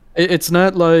 It's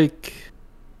not like,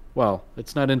 well,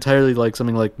 it's not entirely like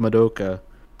something like Madoka,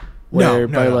 where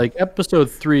by like episode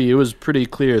 3, it was pretty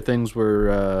clear things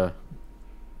were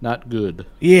Not good.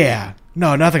 Yeah,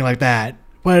 no, nothing like that.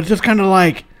 But it's just kind of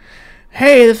like,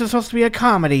 hey, this is supposed to be a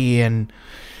comedy, and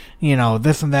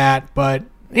this and that. But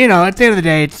at the end of the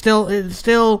day, it's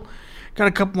still got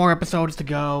a couple more episodes to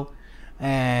go,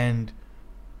 and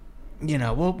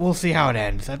we'll see how it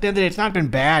ends. At the end of the day, it's not been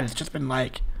bad. It's just been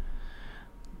like,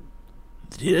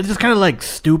 it's just kind of like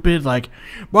stupid. Like,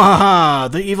 waha,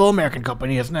 the evil American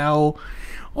company has now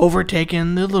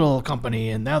overtaken the little company,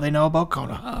 and now they know about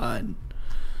Konoha. And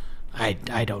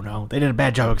I don't know. They did a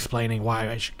bad job explaining why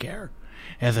I should care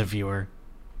as a viewer.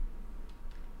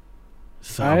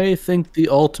 So I think the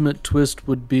ultimate twist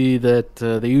would be that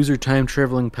they use her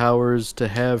time-traveling powers to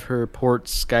have her port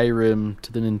Skyrim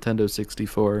to the Nintendo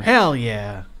 64. hell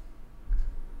yeah.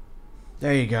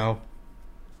 There you go.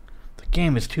 The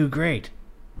game is too great.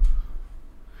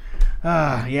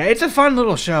 Yeah, it's a fun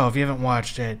little show if you haven't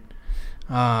watched it.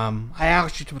 I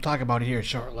actually will talk about it here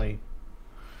shortly.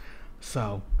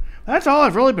 So, that's all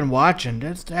I've really been watching.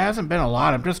 It hasn't been a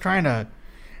lot. I'm just trying to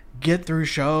get through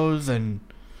shows, and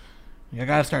I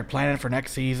gotta start planning for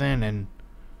next season. And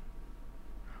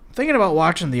I'm thinking about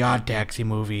watching the Odd Taxi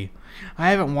movie. I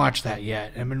haven't watched that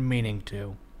yet. I've been meaning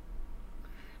to,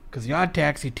 because the Odd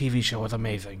Taxi TV show was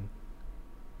amazing.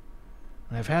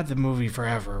 And I've had the movie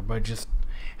forever, but just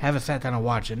haven't sat down and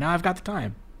watched it. Now I've got the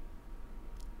time.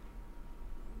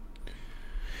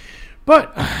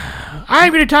 But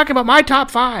I'm going to talk about my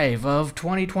top 5 of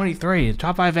 2023, the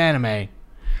top 5 anime,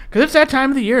 because it's that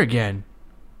time of the year again.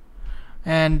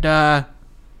 And I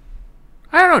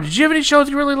don't know, did you have any shows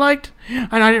you really liked?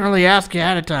 I know I didn't really ask you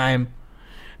ahead of time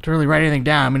to really write anything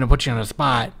down. I'm going to put you on the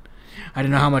spot. I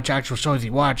didn't know how much actual shows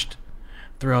you watched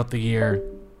throughout the year.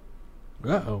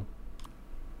 Uh-oh.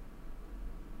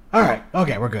 Alright,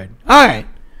 okay, we're good. Alright,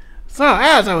 so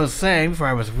as I was saying before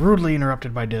I was rudely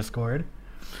interrupted by Discord,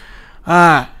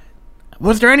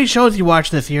 was there any shows you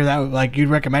watched this year that like you'd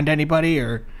recommend to anybody,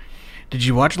 or did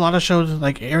you watch a lot of shows,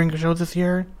 like airing shows this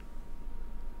year?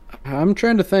 I'm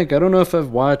trying to think. I don't know if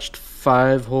I've watched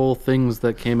 5 whole things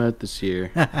that came out this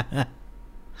year.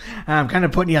 I'm kind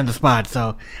of putting you on the spot,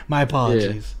 so my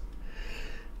apologies.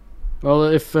 Well,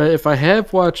 if I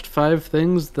have watched 5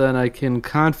 things, then I can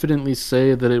confidently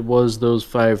say that it was those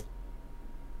 5.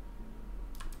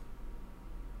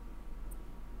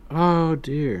 Oh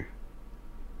dear.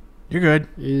 You're good.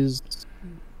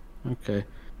 Okay.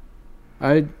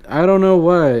 I don't know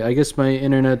why. I guess my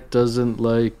internet doesn't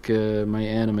like my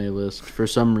anime list for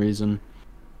some reason.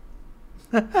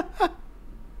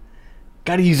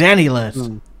 Gotta use any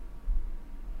list.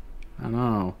 I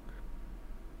know.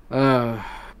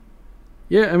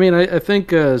 Yeah, I mean, I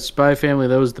think Spy Family,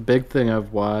 that was the big thing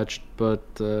I've watched, but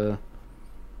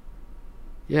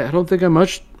yeah, I don't think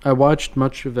I watched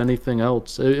much of anything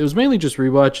else. It was mainly just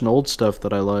rewatching old stuff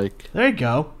that I like. There you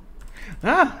go.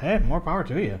 Hey, more power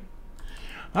to you.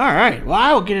 Alright, well,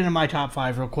 I will get into my top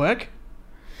 5 real quick.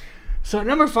 So at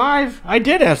number 5, I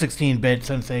did have 16-bit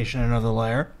Sensation Another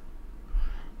Layer.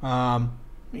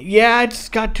 Yeah, it's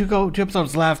got two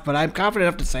episodes left, but I'm confident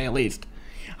enough to say at least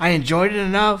I enjoyed it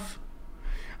enough.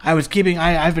 I've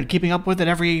been keeping up with it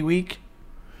every week.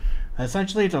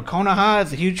 Essentially, so Konoha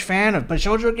is a huge fan of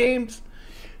Bashoujo games.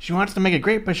 She wants to make a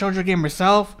great Bashoujo game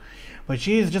herself, but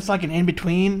she's just like an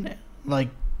in-between, like,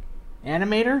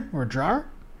 animator or drawer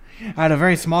at a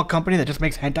very small company that just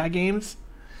makes hentai games.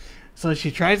 So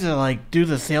she tries to, like, do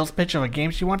the sales pitch of a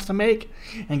game she wants to make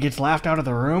and gets laughed out of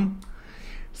the room.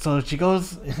 So she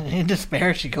goes, in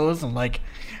despair, she goes and, like,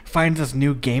 finds this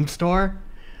new game store.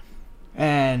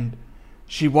 And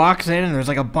she walks in and there's,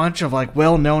 like, a bunch of, like,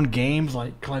 well-known games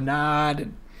like Clannad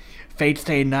and Fate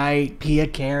Stay Night, Pia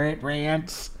Carrot,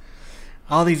 Rants.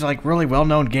 All these, like, really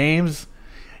well-known games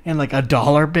in, like, a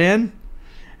dollar bin.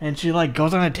 And she, like,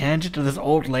 goes on a tangent to this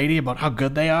old lady about how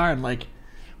good they are and, like,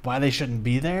 why they shouldn't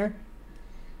be there.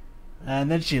 And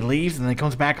then she leaves and then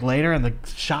comes back later and the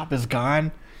shop is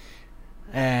gone.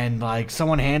 And, like,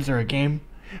 someone hands her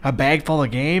a bag full of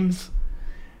games.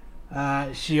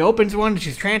 She opens one and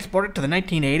she's transported to the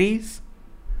 1980s.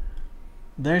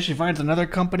 There she finds another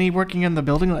company working in the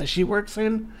building that she works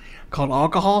in called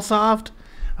Alcohol Soft,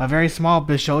 a very small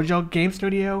Bishoujo game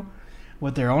studio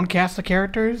with their own cast of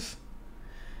characters.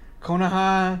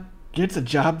 Konoha gets a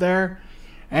job there,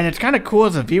 and it's kind of cool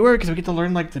as a viewer because we get to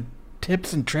learn, like, the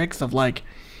tips and tricks of, like,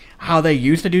 how they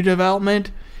used to do development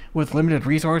with limited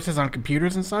resources on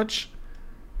computers and such.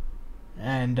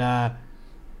 And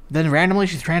then randomly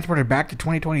she's transported back to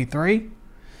 2023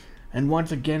 and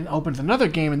once again opens another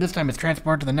game, and this time it's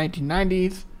transported to the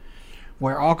 1990s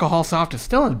where Alcohol Soft is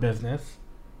still in business.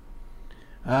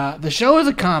 The show is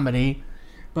a comedy,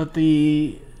 but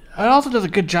it also does a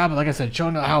good job of, like I said,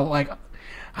 showing how, like,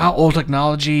 how old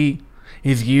technology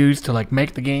is used to like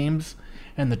make the games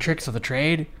and the tricks of the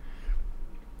trade.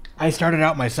 I started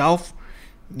out myself,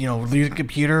 using a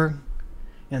computer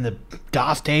in the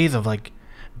DOS days of like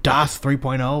DOS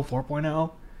 3.0,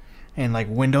 4.0, and like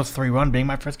Windows 3.1 being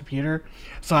my first computer.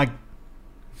 So I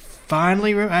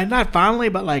finally, not finally,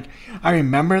 but like I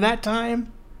remember that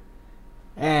time.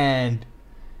 And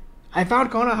I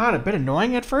found Konoha a bit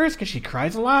annoying at first because she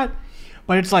cries a lot.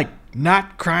 But it's like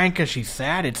not crying because she's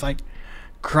sad. It's like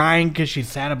crying because she's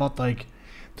sad about like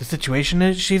the situation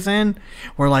that she's in.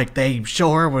 Where like they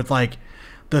show her with like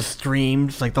the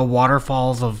streams, like the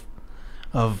waterfalls of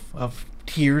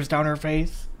tears down her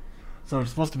face. So it's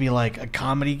supposed to be like a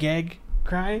comedy gag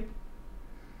cry.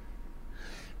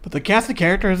 But the cast of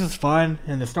characters is fun,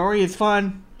 and the story is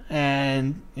fun.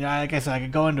 And, like I said, I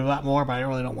could go into a lot more, but I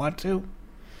really don't want to.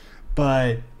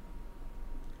 But,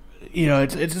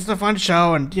 it's just a fun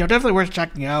show, and, definitely worth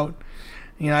checking out.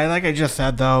 Like I just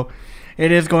said, though,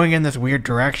 it is going in this weird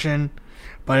direction.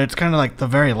 But it's kind of like the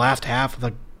very last half of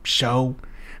the show.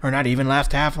 Or not even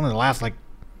last half, only the last, like,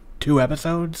 2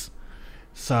 episodes.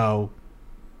 So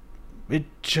it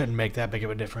shouldn't make that big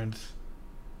of a difference.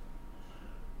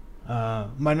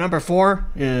 My number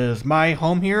 4 is My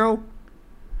Home Hero,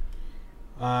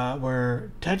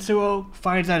 where Tetsuo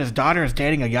finds out his daughter is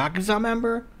dating a Yakuza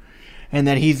member and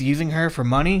that he's using her for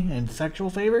money and sexual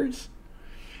favors.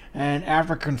 And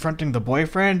after confronting the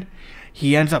boyfriend,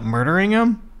 he ends up murdering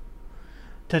him.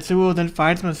 Tetsuo then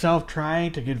finds himself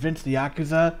trying to convince the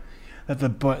Yakuza that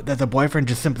the boyfriend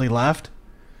just simply left,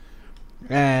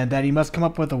 and that he must come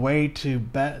up with a way to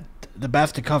the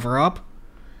best to cover up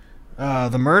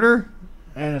the murder,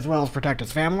 and as well as protect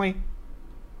his family.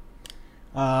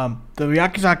 The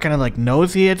Yakuza kind of like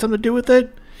knows he had something to do with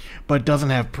it, but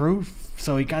doesn't have proof,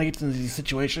 so he kind of gets into these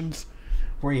situations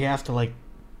where he has to like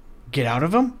get out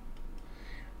of them.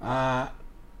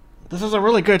 This is a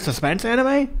really good suspense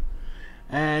anime,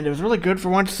 and it was really good for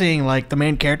once seeing like the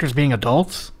main characters being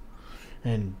adults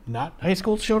and not high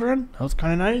school children. That was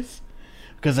kind of nice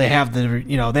because they have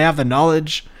the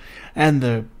knowledge and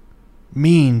the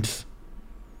means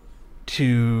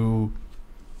to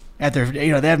they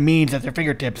have means at their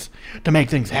fingertips to make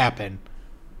things happen.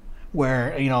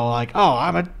 Where like, oh,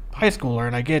 I'm a high schooler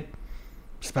and I get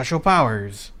special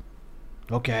powers.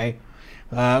 Okay,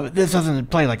 this doesn't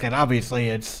play like that. Obviously,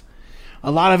 it's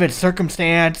a lot of it's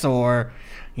circumstance, or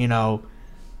he's an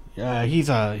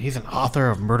author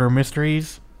of murder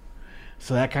mysteries,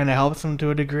 so that kind of helps him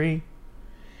to a degree.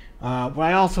 What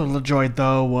I also enjoyed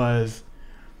though was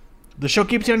the show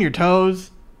keeps you on your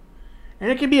toes,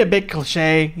 and it can be a bit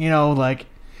cliche, like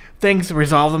things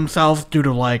resolve themselves due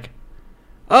to like,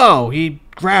 oh, he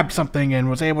grabbed something and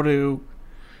was able to,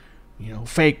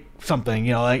 fake something,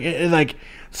 like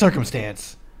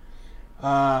circumstance.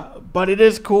 But it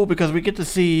is cool because we get to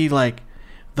see like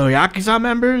the Yakuza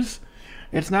members.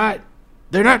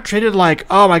 They're not treated like,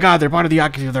 oh my god, they're part of the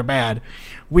Yakuza, they're bad.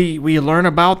 We learn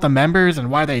about the members and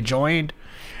why they joined,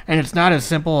 and it's not as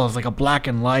simple as like a black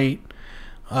and white,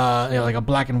 like a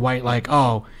black and white, like,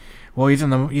 oh, well, he's in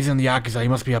the Yakuza, he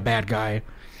must be a bad guy.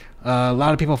 A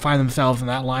lot of people find themselves in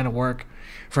that line of work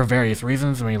for various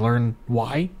reasons, and we learn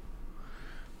why.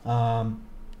 And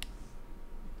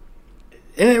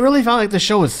it really felt like the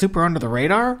show was super under the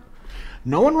radar.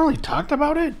 No one really talked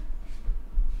about it.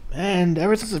 And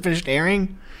ever since it finished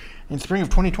airing in spring of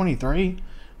 2023,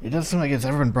 it doesn't seem like it's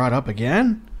ever been brought up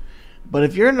again. But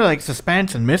if you're into like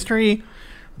suspense and mystery,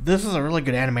 this is a really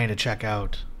good anime to check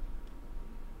out.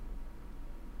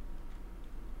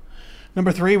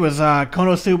 Number 3 was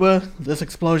Konosuba,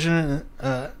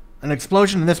 an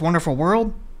explosion in this wonderful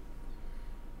world.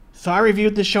 So I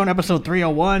reviewed this show in episode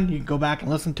 301. You can go back and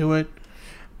listen to it.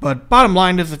 But bottom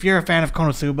line is, if you're a fan of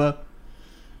Konosuba,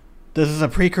 this is a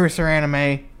precursor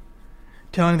anime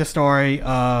telling the story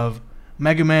of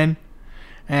Megumin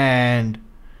and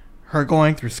her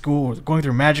going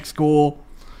through magic school,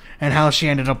 and how she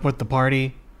ended up with the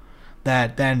party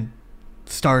that then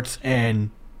starts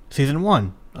in season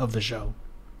 1 of the show.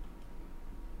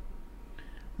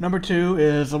 Number 2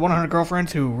 is the 100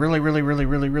 Girlfriends Who Really, Really, Really,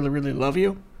 Really, Really, Really Love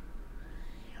You.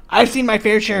 I've seen my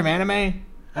fair share of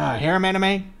harem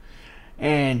anime,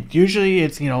 and usually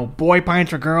it's, boy pines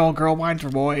for girl, girl pines for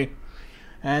boy,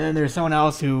 and then there's someone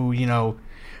else who,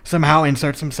 somehow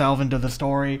inserts himself into the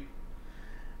story,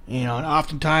 and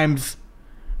oftentimes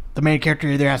the main character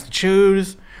either has to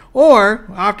choose, or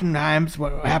oftentimes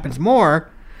what happens more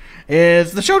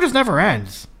is the show just never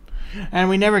ends, and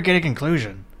we never get a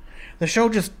conclusion. The show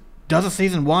just does a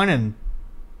season 1, and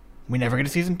we never get a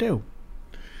season 2.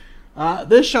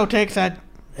 This show takes that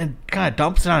and kind of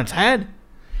dumps it on its head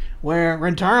where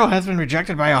Rentaro has been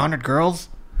rejected by 100 girls,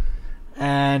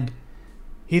 and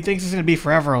he thinks he's going to be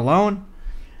forever alone.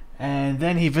 And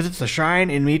then he visits the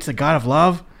shrine and meets the god of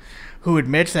love, who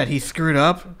admits that he screwed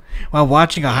up while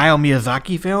watching a Hayao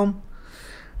Miyazaki film.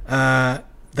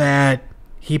 That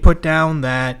he put down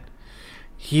that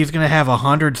he's going to have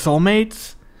 100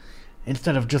 soulmates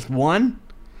instead of just one.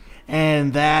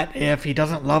 And that if he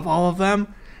doesn't love all of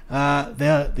them,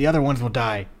 the other ones will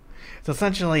die. So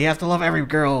essentially, he has to love every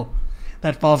girl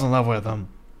that falls in love with him.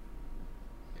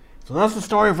 So that's the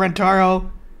story of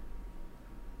Rentaro.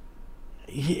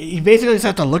 He basically just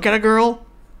has to look at a girl,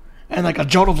 and like a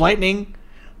jolt of lightning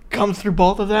comes through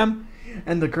both of them,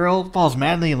 and the girl falls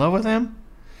madly in love with him.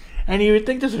 And you would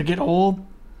think this would get old,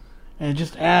 and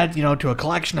just add, to a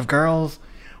collection of girls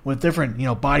with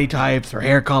different, body types or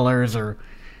hair colors or,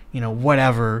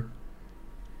 whatever.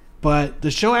 But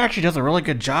the show actually does a really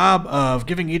good job of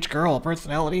giving each girl a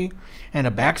personality and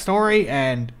a backstory,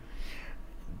 and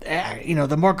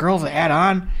the more girls that add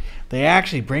on, they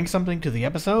actually bring something to the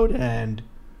episode, and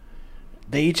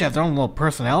they each have their own little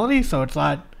personality, so it's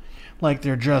not like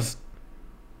they're just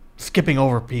skipping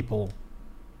over people.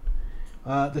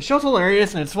 The show's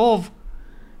hilarious, and it's full of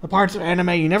the parts of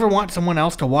anime you never want someone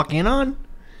else to walk in on.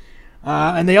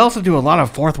 And they also do a lot of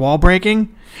fourth wall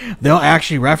breaking. They'll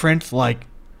actually reference, like,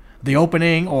 the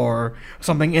opening or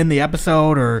something in the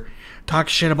episode, or talk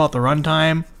shit about the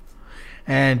runtime,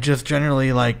 and just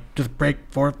generally, like, just break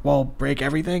fourth wall break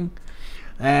everything.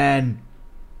 And,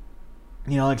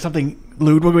 like something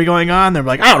lewd will be going on, they're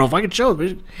like, I don't know if I can show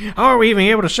this. How are we even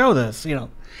able to show this?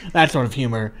 That sort of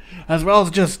humor. As well as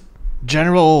just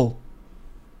general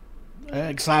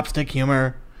slapstick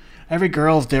humor. Every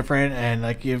girl's different, and,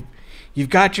 like, you've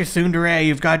got your tsundere,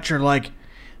 you've got your, like,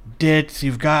 ditz,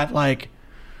 you've got, like,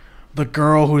 the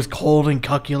girl who's cold and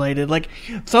calculated. Like,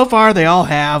 so far they all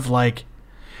have, like,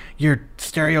 your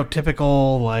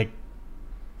stereotypical, like,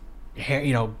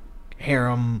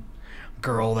 harem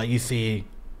girl that you see,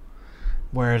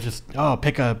 where it's just,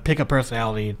 pick a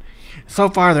personality. So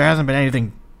far there hasn't been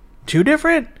anything too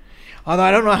different. Although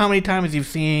I don't know how many times you've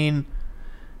seen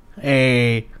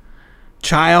a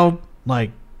child,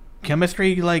 like,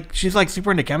 chemistry, like, she's, like,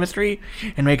 super into chemistry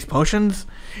and makes potions,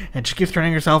 and she keeps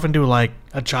turning herself into, like,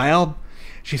 a child.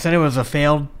 She said it was a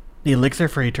failed elixir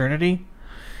for eternity,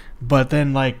 but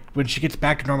then, like, when she gets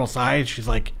back to normal size, she's,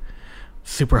 like,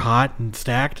 super hot and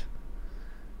stacked.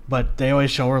 But they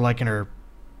always show her, like, in her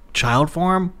child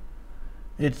form.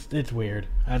 It's weird.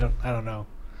 I don't know.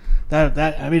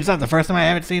 That I mean, it's not the first time I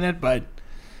haven't seen it, but,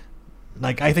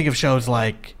 like, I think of shows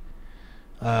like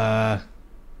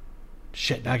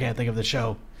shit, I can't think of the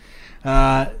show.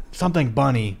 Something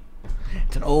Bunny.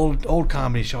 It's an old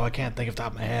comedy show. I can't think of the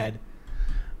top of my head.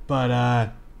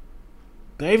 But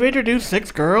they've introduced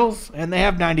 6 girls, and they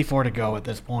have 94 to go at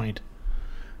this point.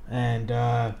 And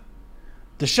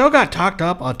the show got talked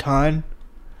up a ton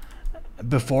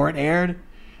before it aired.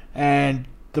 And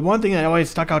the one thing that always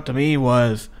stuck out to me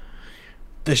was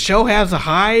the show has the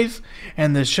highs,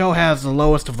 and the show has the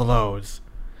lowest of the lows.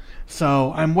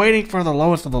 So I'm waiting for the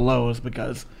lowest of the lows,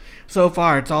 because so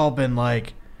far it's all been,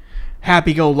 like,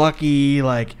 happy-go-lucky,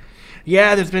 like,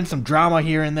 yeah, there's been some drama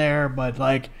here and there, but,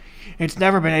 like, it's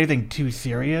never been anything too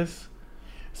serious.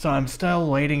 So I'm still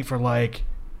waiting for, like,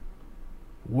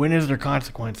 when is there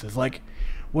consequences? Like,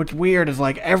 what's weird is,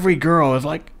 like, every girl is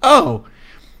like, oh,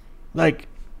 like,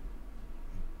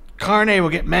 Carne will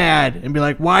get mad and be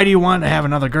like, why do you want to have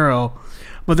another girl?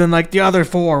 But then, like, the other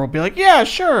 4 will be like, yeah,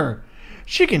 sure,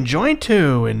 she can join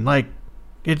too. And, like,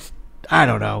 it's, I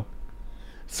don't know.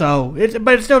 So,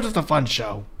 but it's still just a fun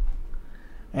show.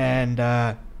 And,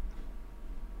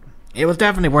 it was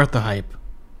definitely worth the hype.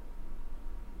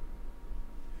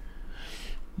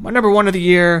 My number 1 of the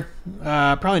year,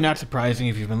 probably not surprising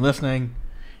if you've been listening,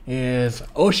 is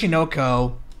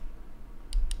Oshinoko.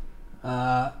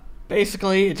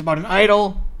 Basically, it's about an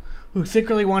idol who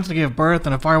secretly wants to give birth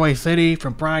in a faraway city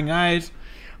from prying eyes,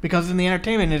 because in the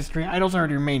entertainment industry, idols are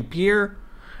to remain pure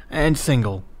and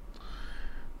single.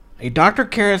 A doctor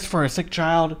cares for a sick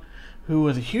child who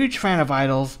is a huge fan of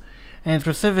idols, and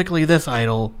specifically this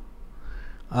idol,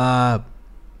 Ai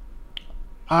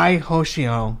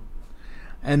Hoshino,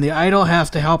 and the idol has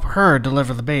to help her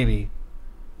deliver the baby.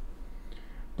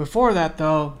 Before that,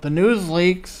 though, the news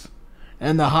leaks,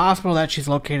 and the hospital that she's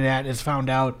located at is found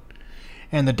out,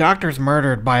 and the doctor's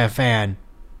murdered by a fan.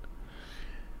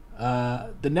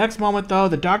 The next moment, though,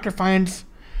 the doctor finds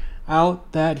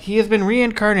out that he has been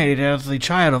reincarnated as the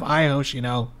child of Ai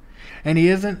Hoshino, and he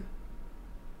isn't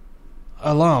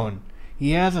alone.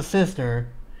 He has a sister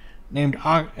named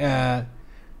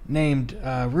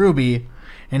Ruby,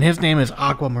 and his name is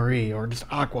Aquamarine, or just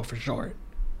Aqua for short.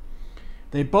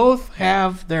 They both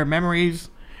have their memories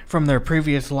from their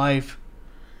previous life,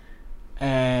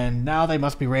 and now they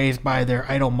must be raised by their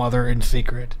idol mother in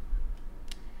secret.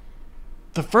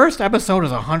 The first episode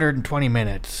is 120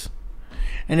 minutes,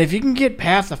 and if you can get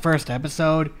past the first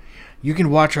episode, you can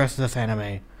watch the rest of this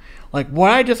anime. Like,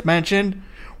 what I just mentioned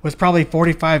was probably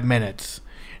 45 minutes,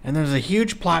 and there's a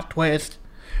huge plot twist.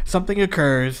 Something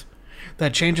occurs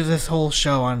that changes this whole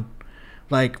show on,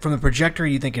 like, from the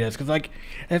trajectory you think it is. Because, like,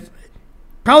 if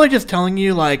probably just telling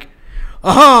you, like,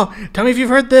 oh, tell me if you've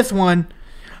heard this one.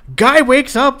 Guy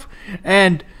wakes up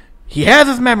and he has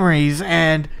his memories,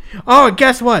 and oh,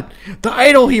 guess what? The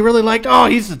idol he really liked, oh,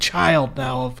 he's a child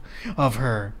now of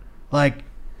her. Like,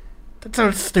 that's so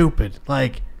stupid.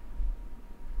 Like,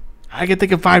 I can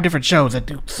think of 5 different shows that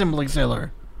do similarly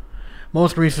similar.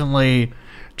 Most recently,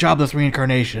 Jobless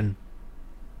Reincarnation,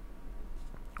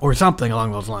 or something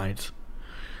along those lines.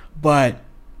 But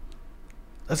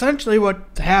essentially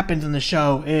what happens in the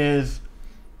show is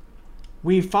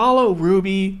we follow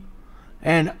Ruby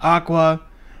and Aqua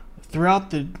throughout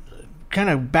the kind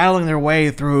of battling their way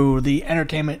through the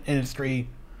entertainment industry,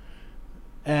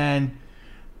 and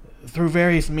through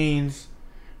various means.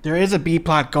 There is a B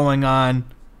plot going on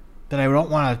that I don't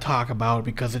want to talk about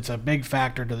because it's a big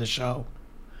factor to the show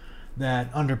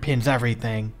that underpins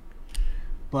everything.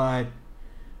 But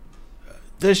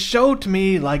this show, to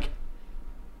me, like,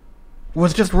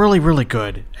 was just really, really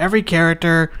good. Every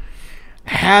character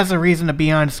has a reason to be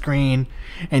on screen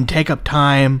and take up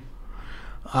time.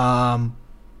 The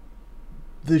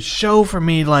show, for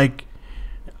me, like,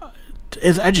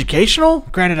 is educational.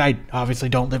 Granted, I obviously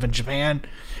don't live in Japan,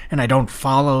 and I don't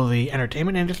follow the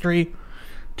entertainment industry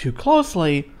too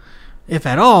closely, if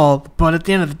at all. But at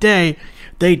the end of the day,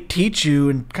 they teach you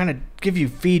and kind of give you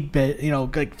feedback,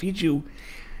 like feed you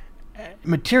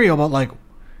material about, like,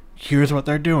 here's what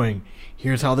they're doing,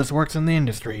 here's how this works in the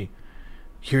industry,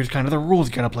 here's kind of the rules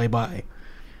you gotta play by,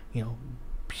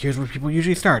 here's where people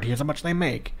usually start, here's how much they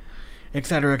make,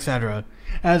 etc.,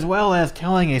 as well as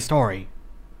telling a story.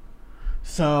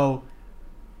 So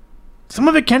some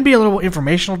of it can be a little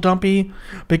informational dumpy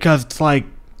because it's like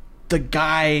the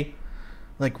guy,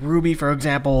 like Ruby, for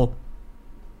example,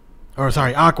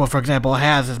 Aqua, for example,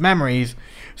 has his memories,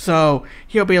 so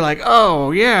he'll be like,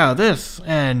 oh, yeah, this,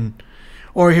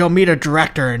 or he'll meet a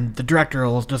director, and the director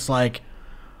will just, like,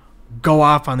 go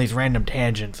off on these random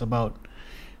tangents about,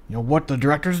 what the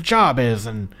director's job is,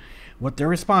 and what they're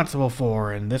responsible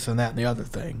for, and this and that and the other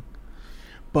thing.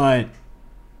 But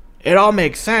it all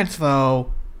makes sense,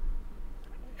 though,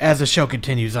 as the show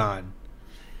continues on.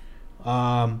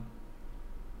 And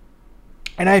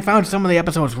I found some of the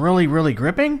episodes really, really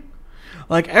gripping.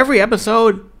 Like, every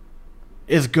episode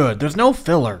is good. There's no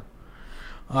filler.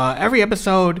 Every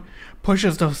episode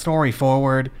pushes the story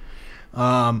forward.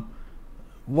 One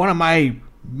of my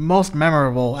most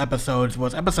memorable episodes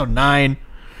was episode 9,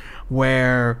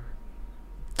 where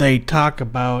they talk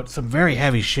about some very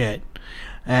heavy shit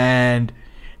and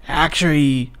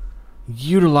actually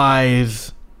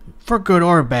utilize, for good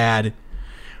or bad,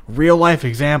 real life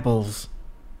examples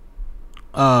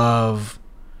of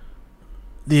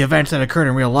the events that occurred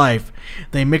in real life.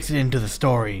 They mix it into the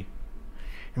story,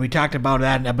 and we talked about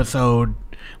that in episode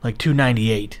like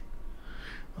 298.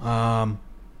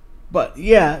 But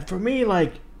yeah, for me,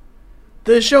 like,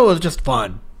 this show is just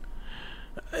fun.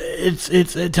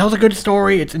 It tells a good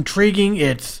story. It's intriguing.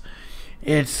 It's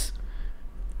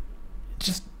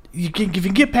just, if you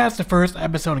can get past the first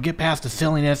episode and get past the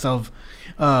silliness of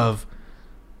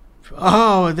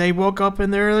oh, they woke up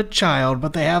and they're a child,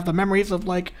 but they have the memories of,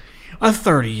 like, a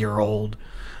 30-year-old.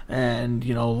 And,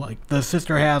 like, the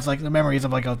sister has, like, the memories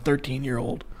of, like, a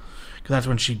 13-year-old. Because that's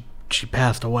when she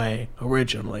passed away,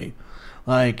 originally.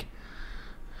 Like,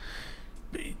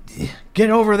 get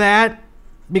over that,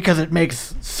 because it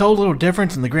makes so little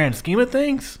difference in the grand scheme of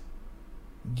things.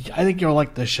 I think you'll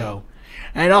like this show.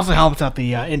 And it also helps out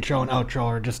the intro and outro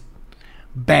are just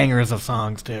bangers of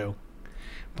songs, too.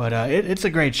 But it's a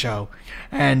great show.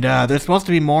 And there's supposed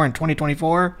to be more in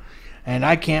 2024. And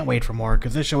I can't wait for more,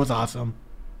 because this show is awesome.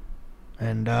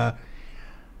 And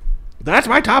that's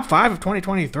my top 5 of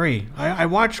 2023. I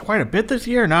watched quite a bit this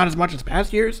year, not as much as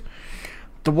past years.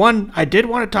 The one I did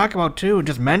want to talk about, too, and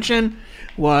just mention,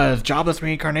 was Jobless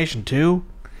Reincarnation 2.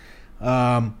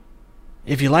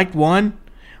 If you liked 1,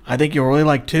 I think you'll really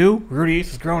like 2. Rudy Ace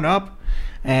has grown up,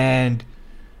 and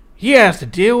he has to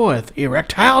deal with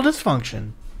erectile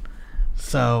dysfunction.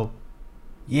 So,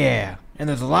 yeah. And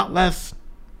there's a lot less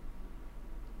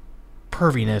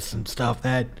perviness and stuff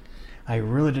that I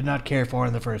really did not care for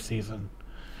in the first season.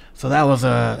 So that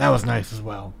was nice as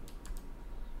well.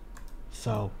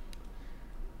 So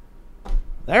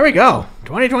there we go.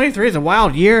 2023 is a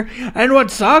wild year, and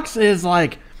what sucks is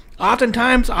like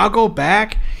oftentimes I'll go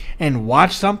back and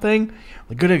watch something.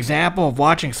 A good example of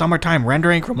watching Summertime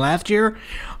Rendering from last year.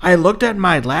 I looked at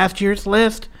my last year's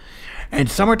list,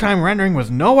 and Summertime Rendering was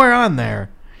nowhere on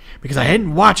there because I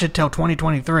didn't watch it till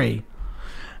 2023.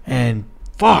 And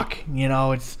fuck,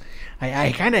 it's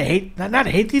I kind of hate not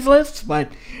hate these lists,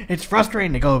 but it's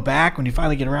frustrating to go back when you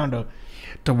finally get around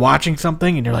to watching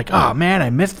something and you're like, oh man, I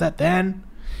missed that then,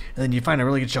 and then you find a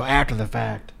really good show after the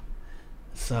fact.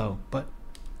 So, but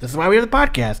this is why we have the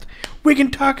podcast. We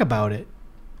can talk about it.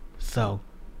 So,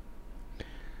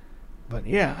 but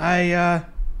yeah,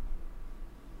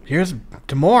 here's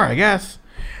to more, I guess.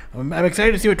 I'm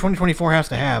excited to see what 2024 has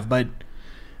to have, but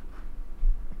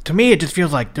to me, it just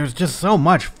feels like there's just so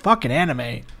much fucking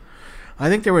anime. I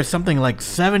think there was something like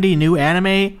 70 new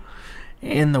anime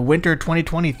in the winter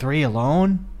 2023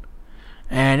 alone,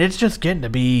 and it's just getting to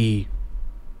be...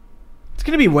 It's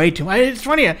going to be way too much. It's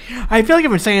funny, I feel like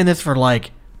I've been saying this for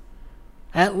like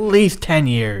at least 10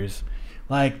 years.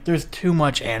 Like, there's too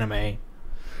much anime.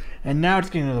 And now it's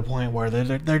getting to the point where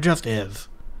there just is.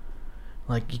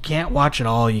 Like, you can't watch it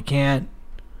all. You can't...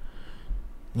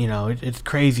 it's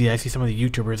crazy. I see some of the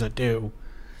YouTubers that do.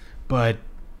 But,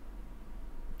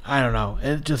 I don't know.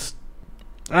 I don't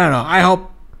know. I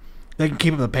hope they can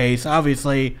keep up the pace.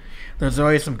 Obviously, there's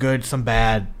always some good, some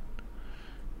bad.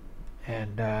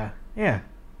 And, yeah.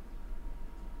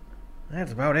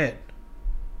 That's about it.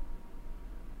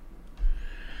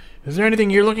 Is there anything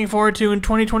you're looking forward to in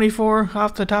 2024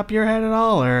 off the top of your head at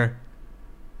all, or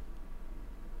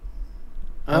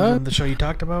other than the show you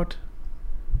talked about?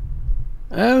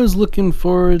 I was looking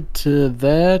forward to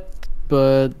that,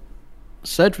 but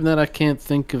aside from that, I can't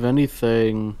think of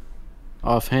anything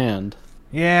offhand.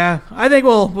 Yeah, I think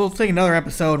we'll take another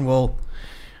episode and we'll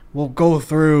go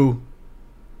through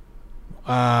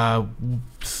was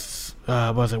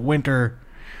it winter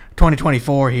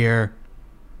 2024 here.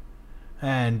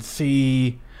 And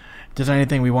see if there's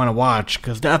anything we want to watch.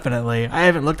 Because definitely, I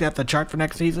haven't looked at the chart for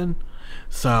next season.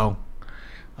 So,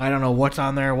 I don't know what's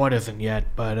on there, what isn't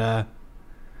yet. But,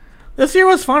 this year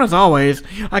was fun as always.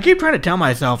 I keep trying to tell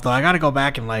myself, though, I got to go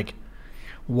back and, like,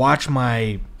 watch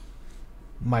my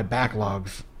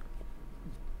backlogs.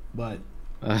 But,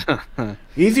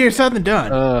 easier said than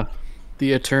done.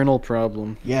 The eternal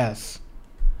problem. Yes.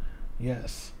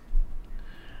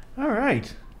 All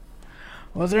right.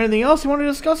 Was there anything else you want to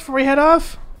discuss before we head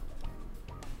off?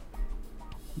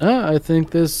 I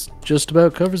think this just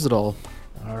about covers it all.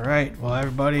 All right. Well,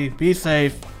 everybody, be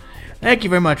safe. Thank you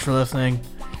very much for listening.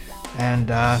 And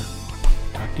talk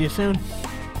to you soon.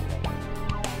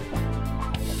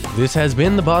 This has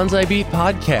been the Bonsai Beat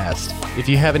Podcast. If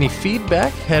you have any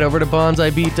feedback, head over to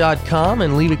bonsaibeat.com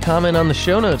and leave a comment on the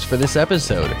show notes for this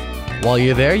episode. While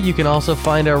you're there, you can also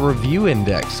find our review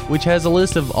index, which has a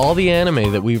list of all the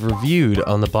anime that we've reviewed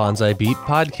on the Bonsai Beat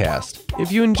podcast.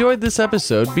 If you enjoyed this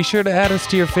episode, be sure to add us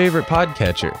to your favorite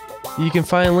podcatcher. You can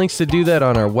find links to do that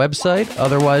on our website.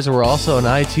 Otherwise, we're also on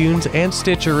iTunes and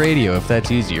Stitcher Radio if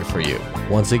that's easier for you.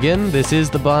 Once again, this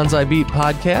is the Bonsai Beat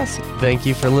podcast. Thank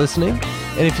you for listening.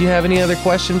 And if you have any other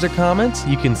questions or comments,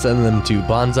 you can send them to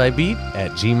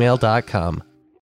bonsaibeat@gmail.com.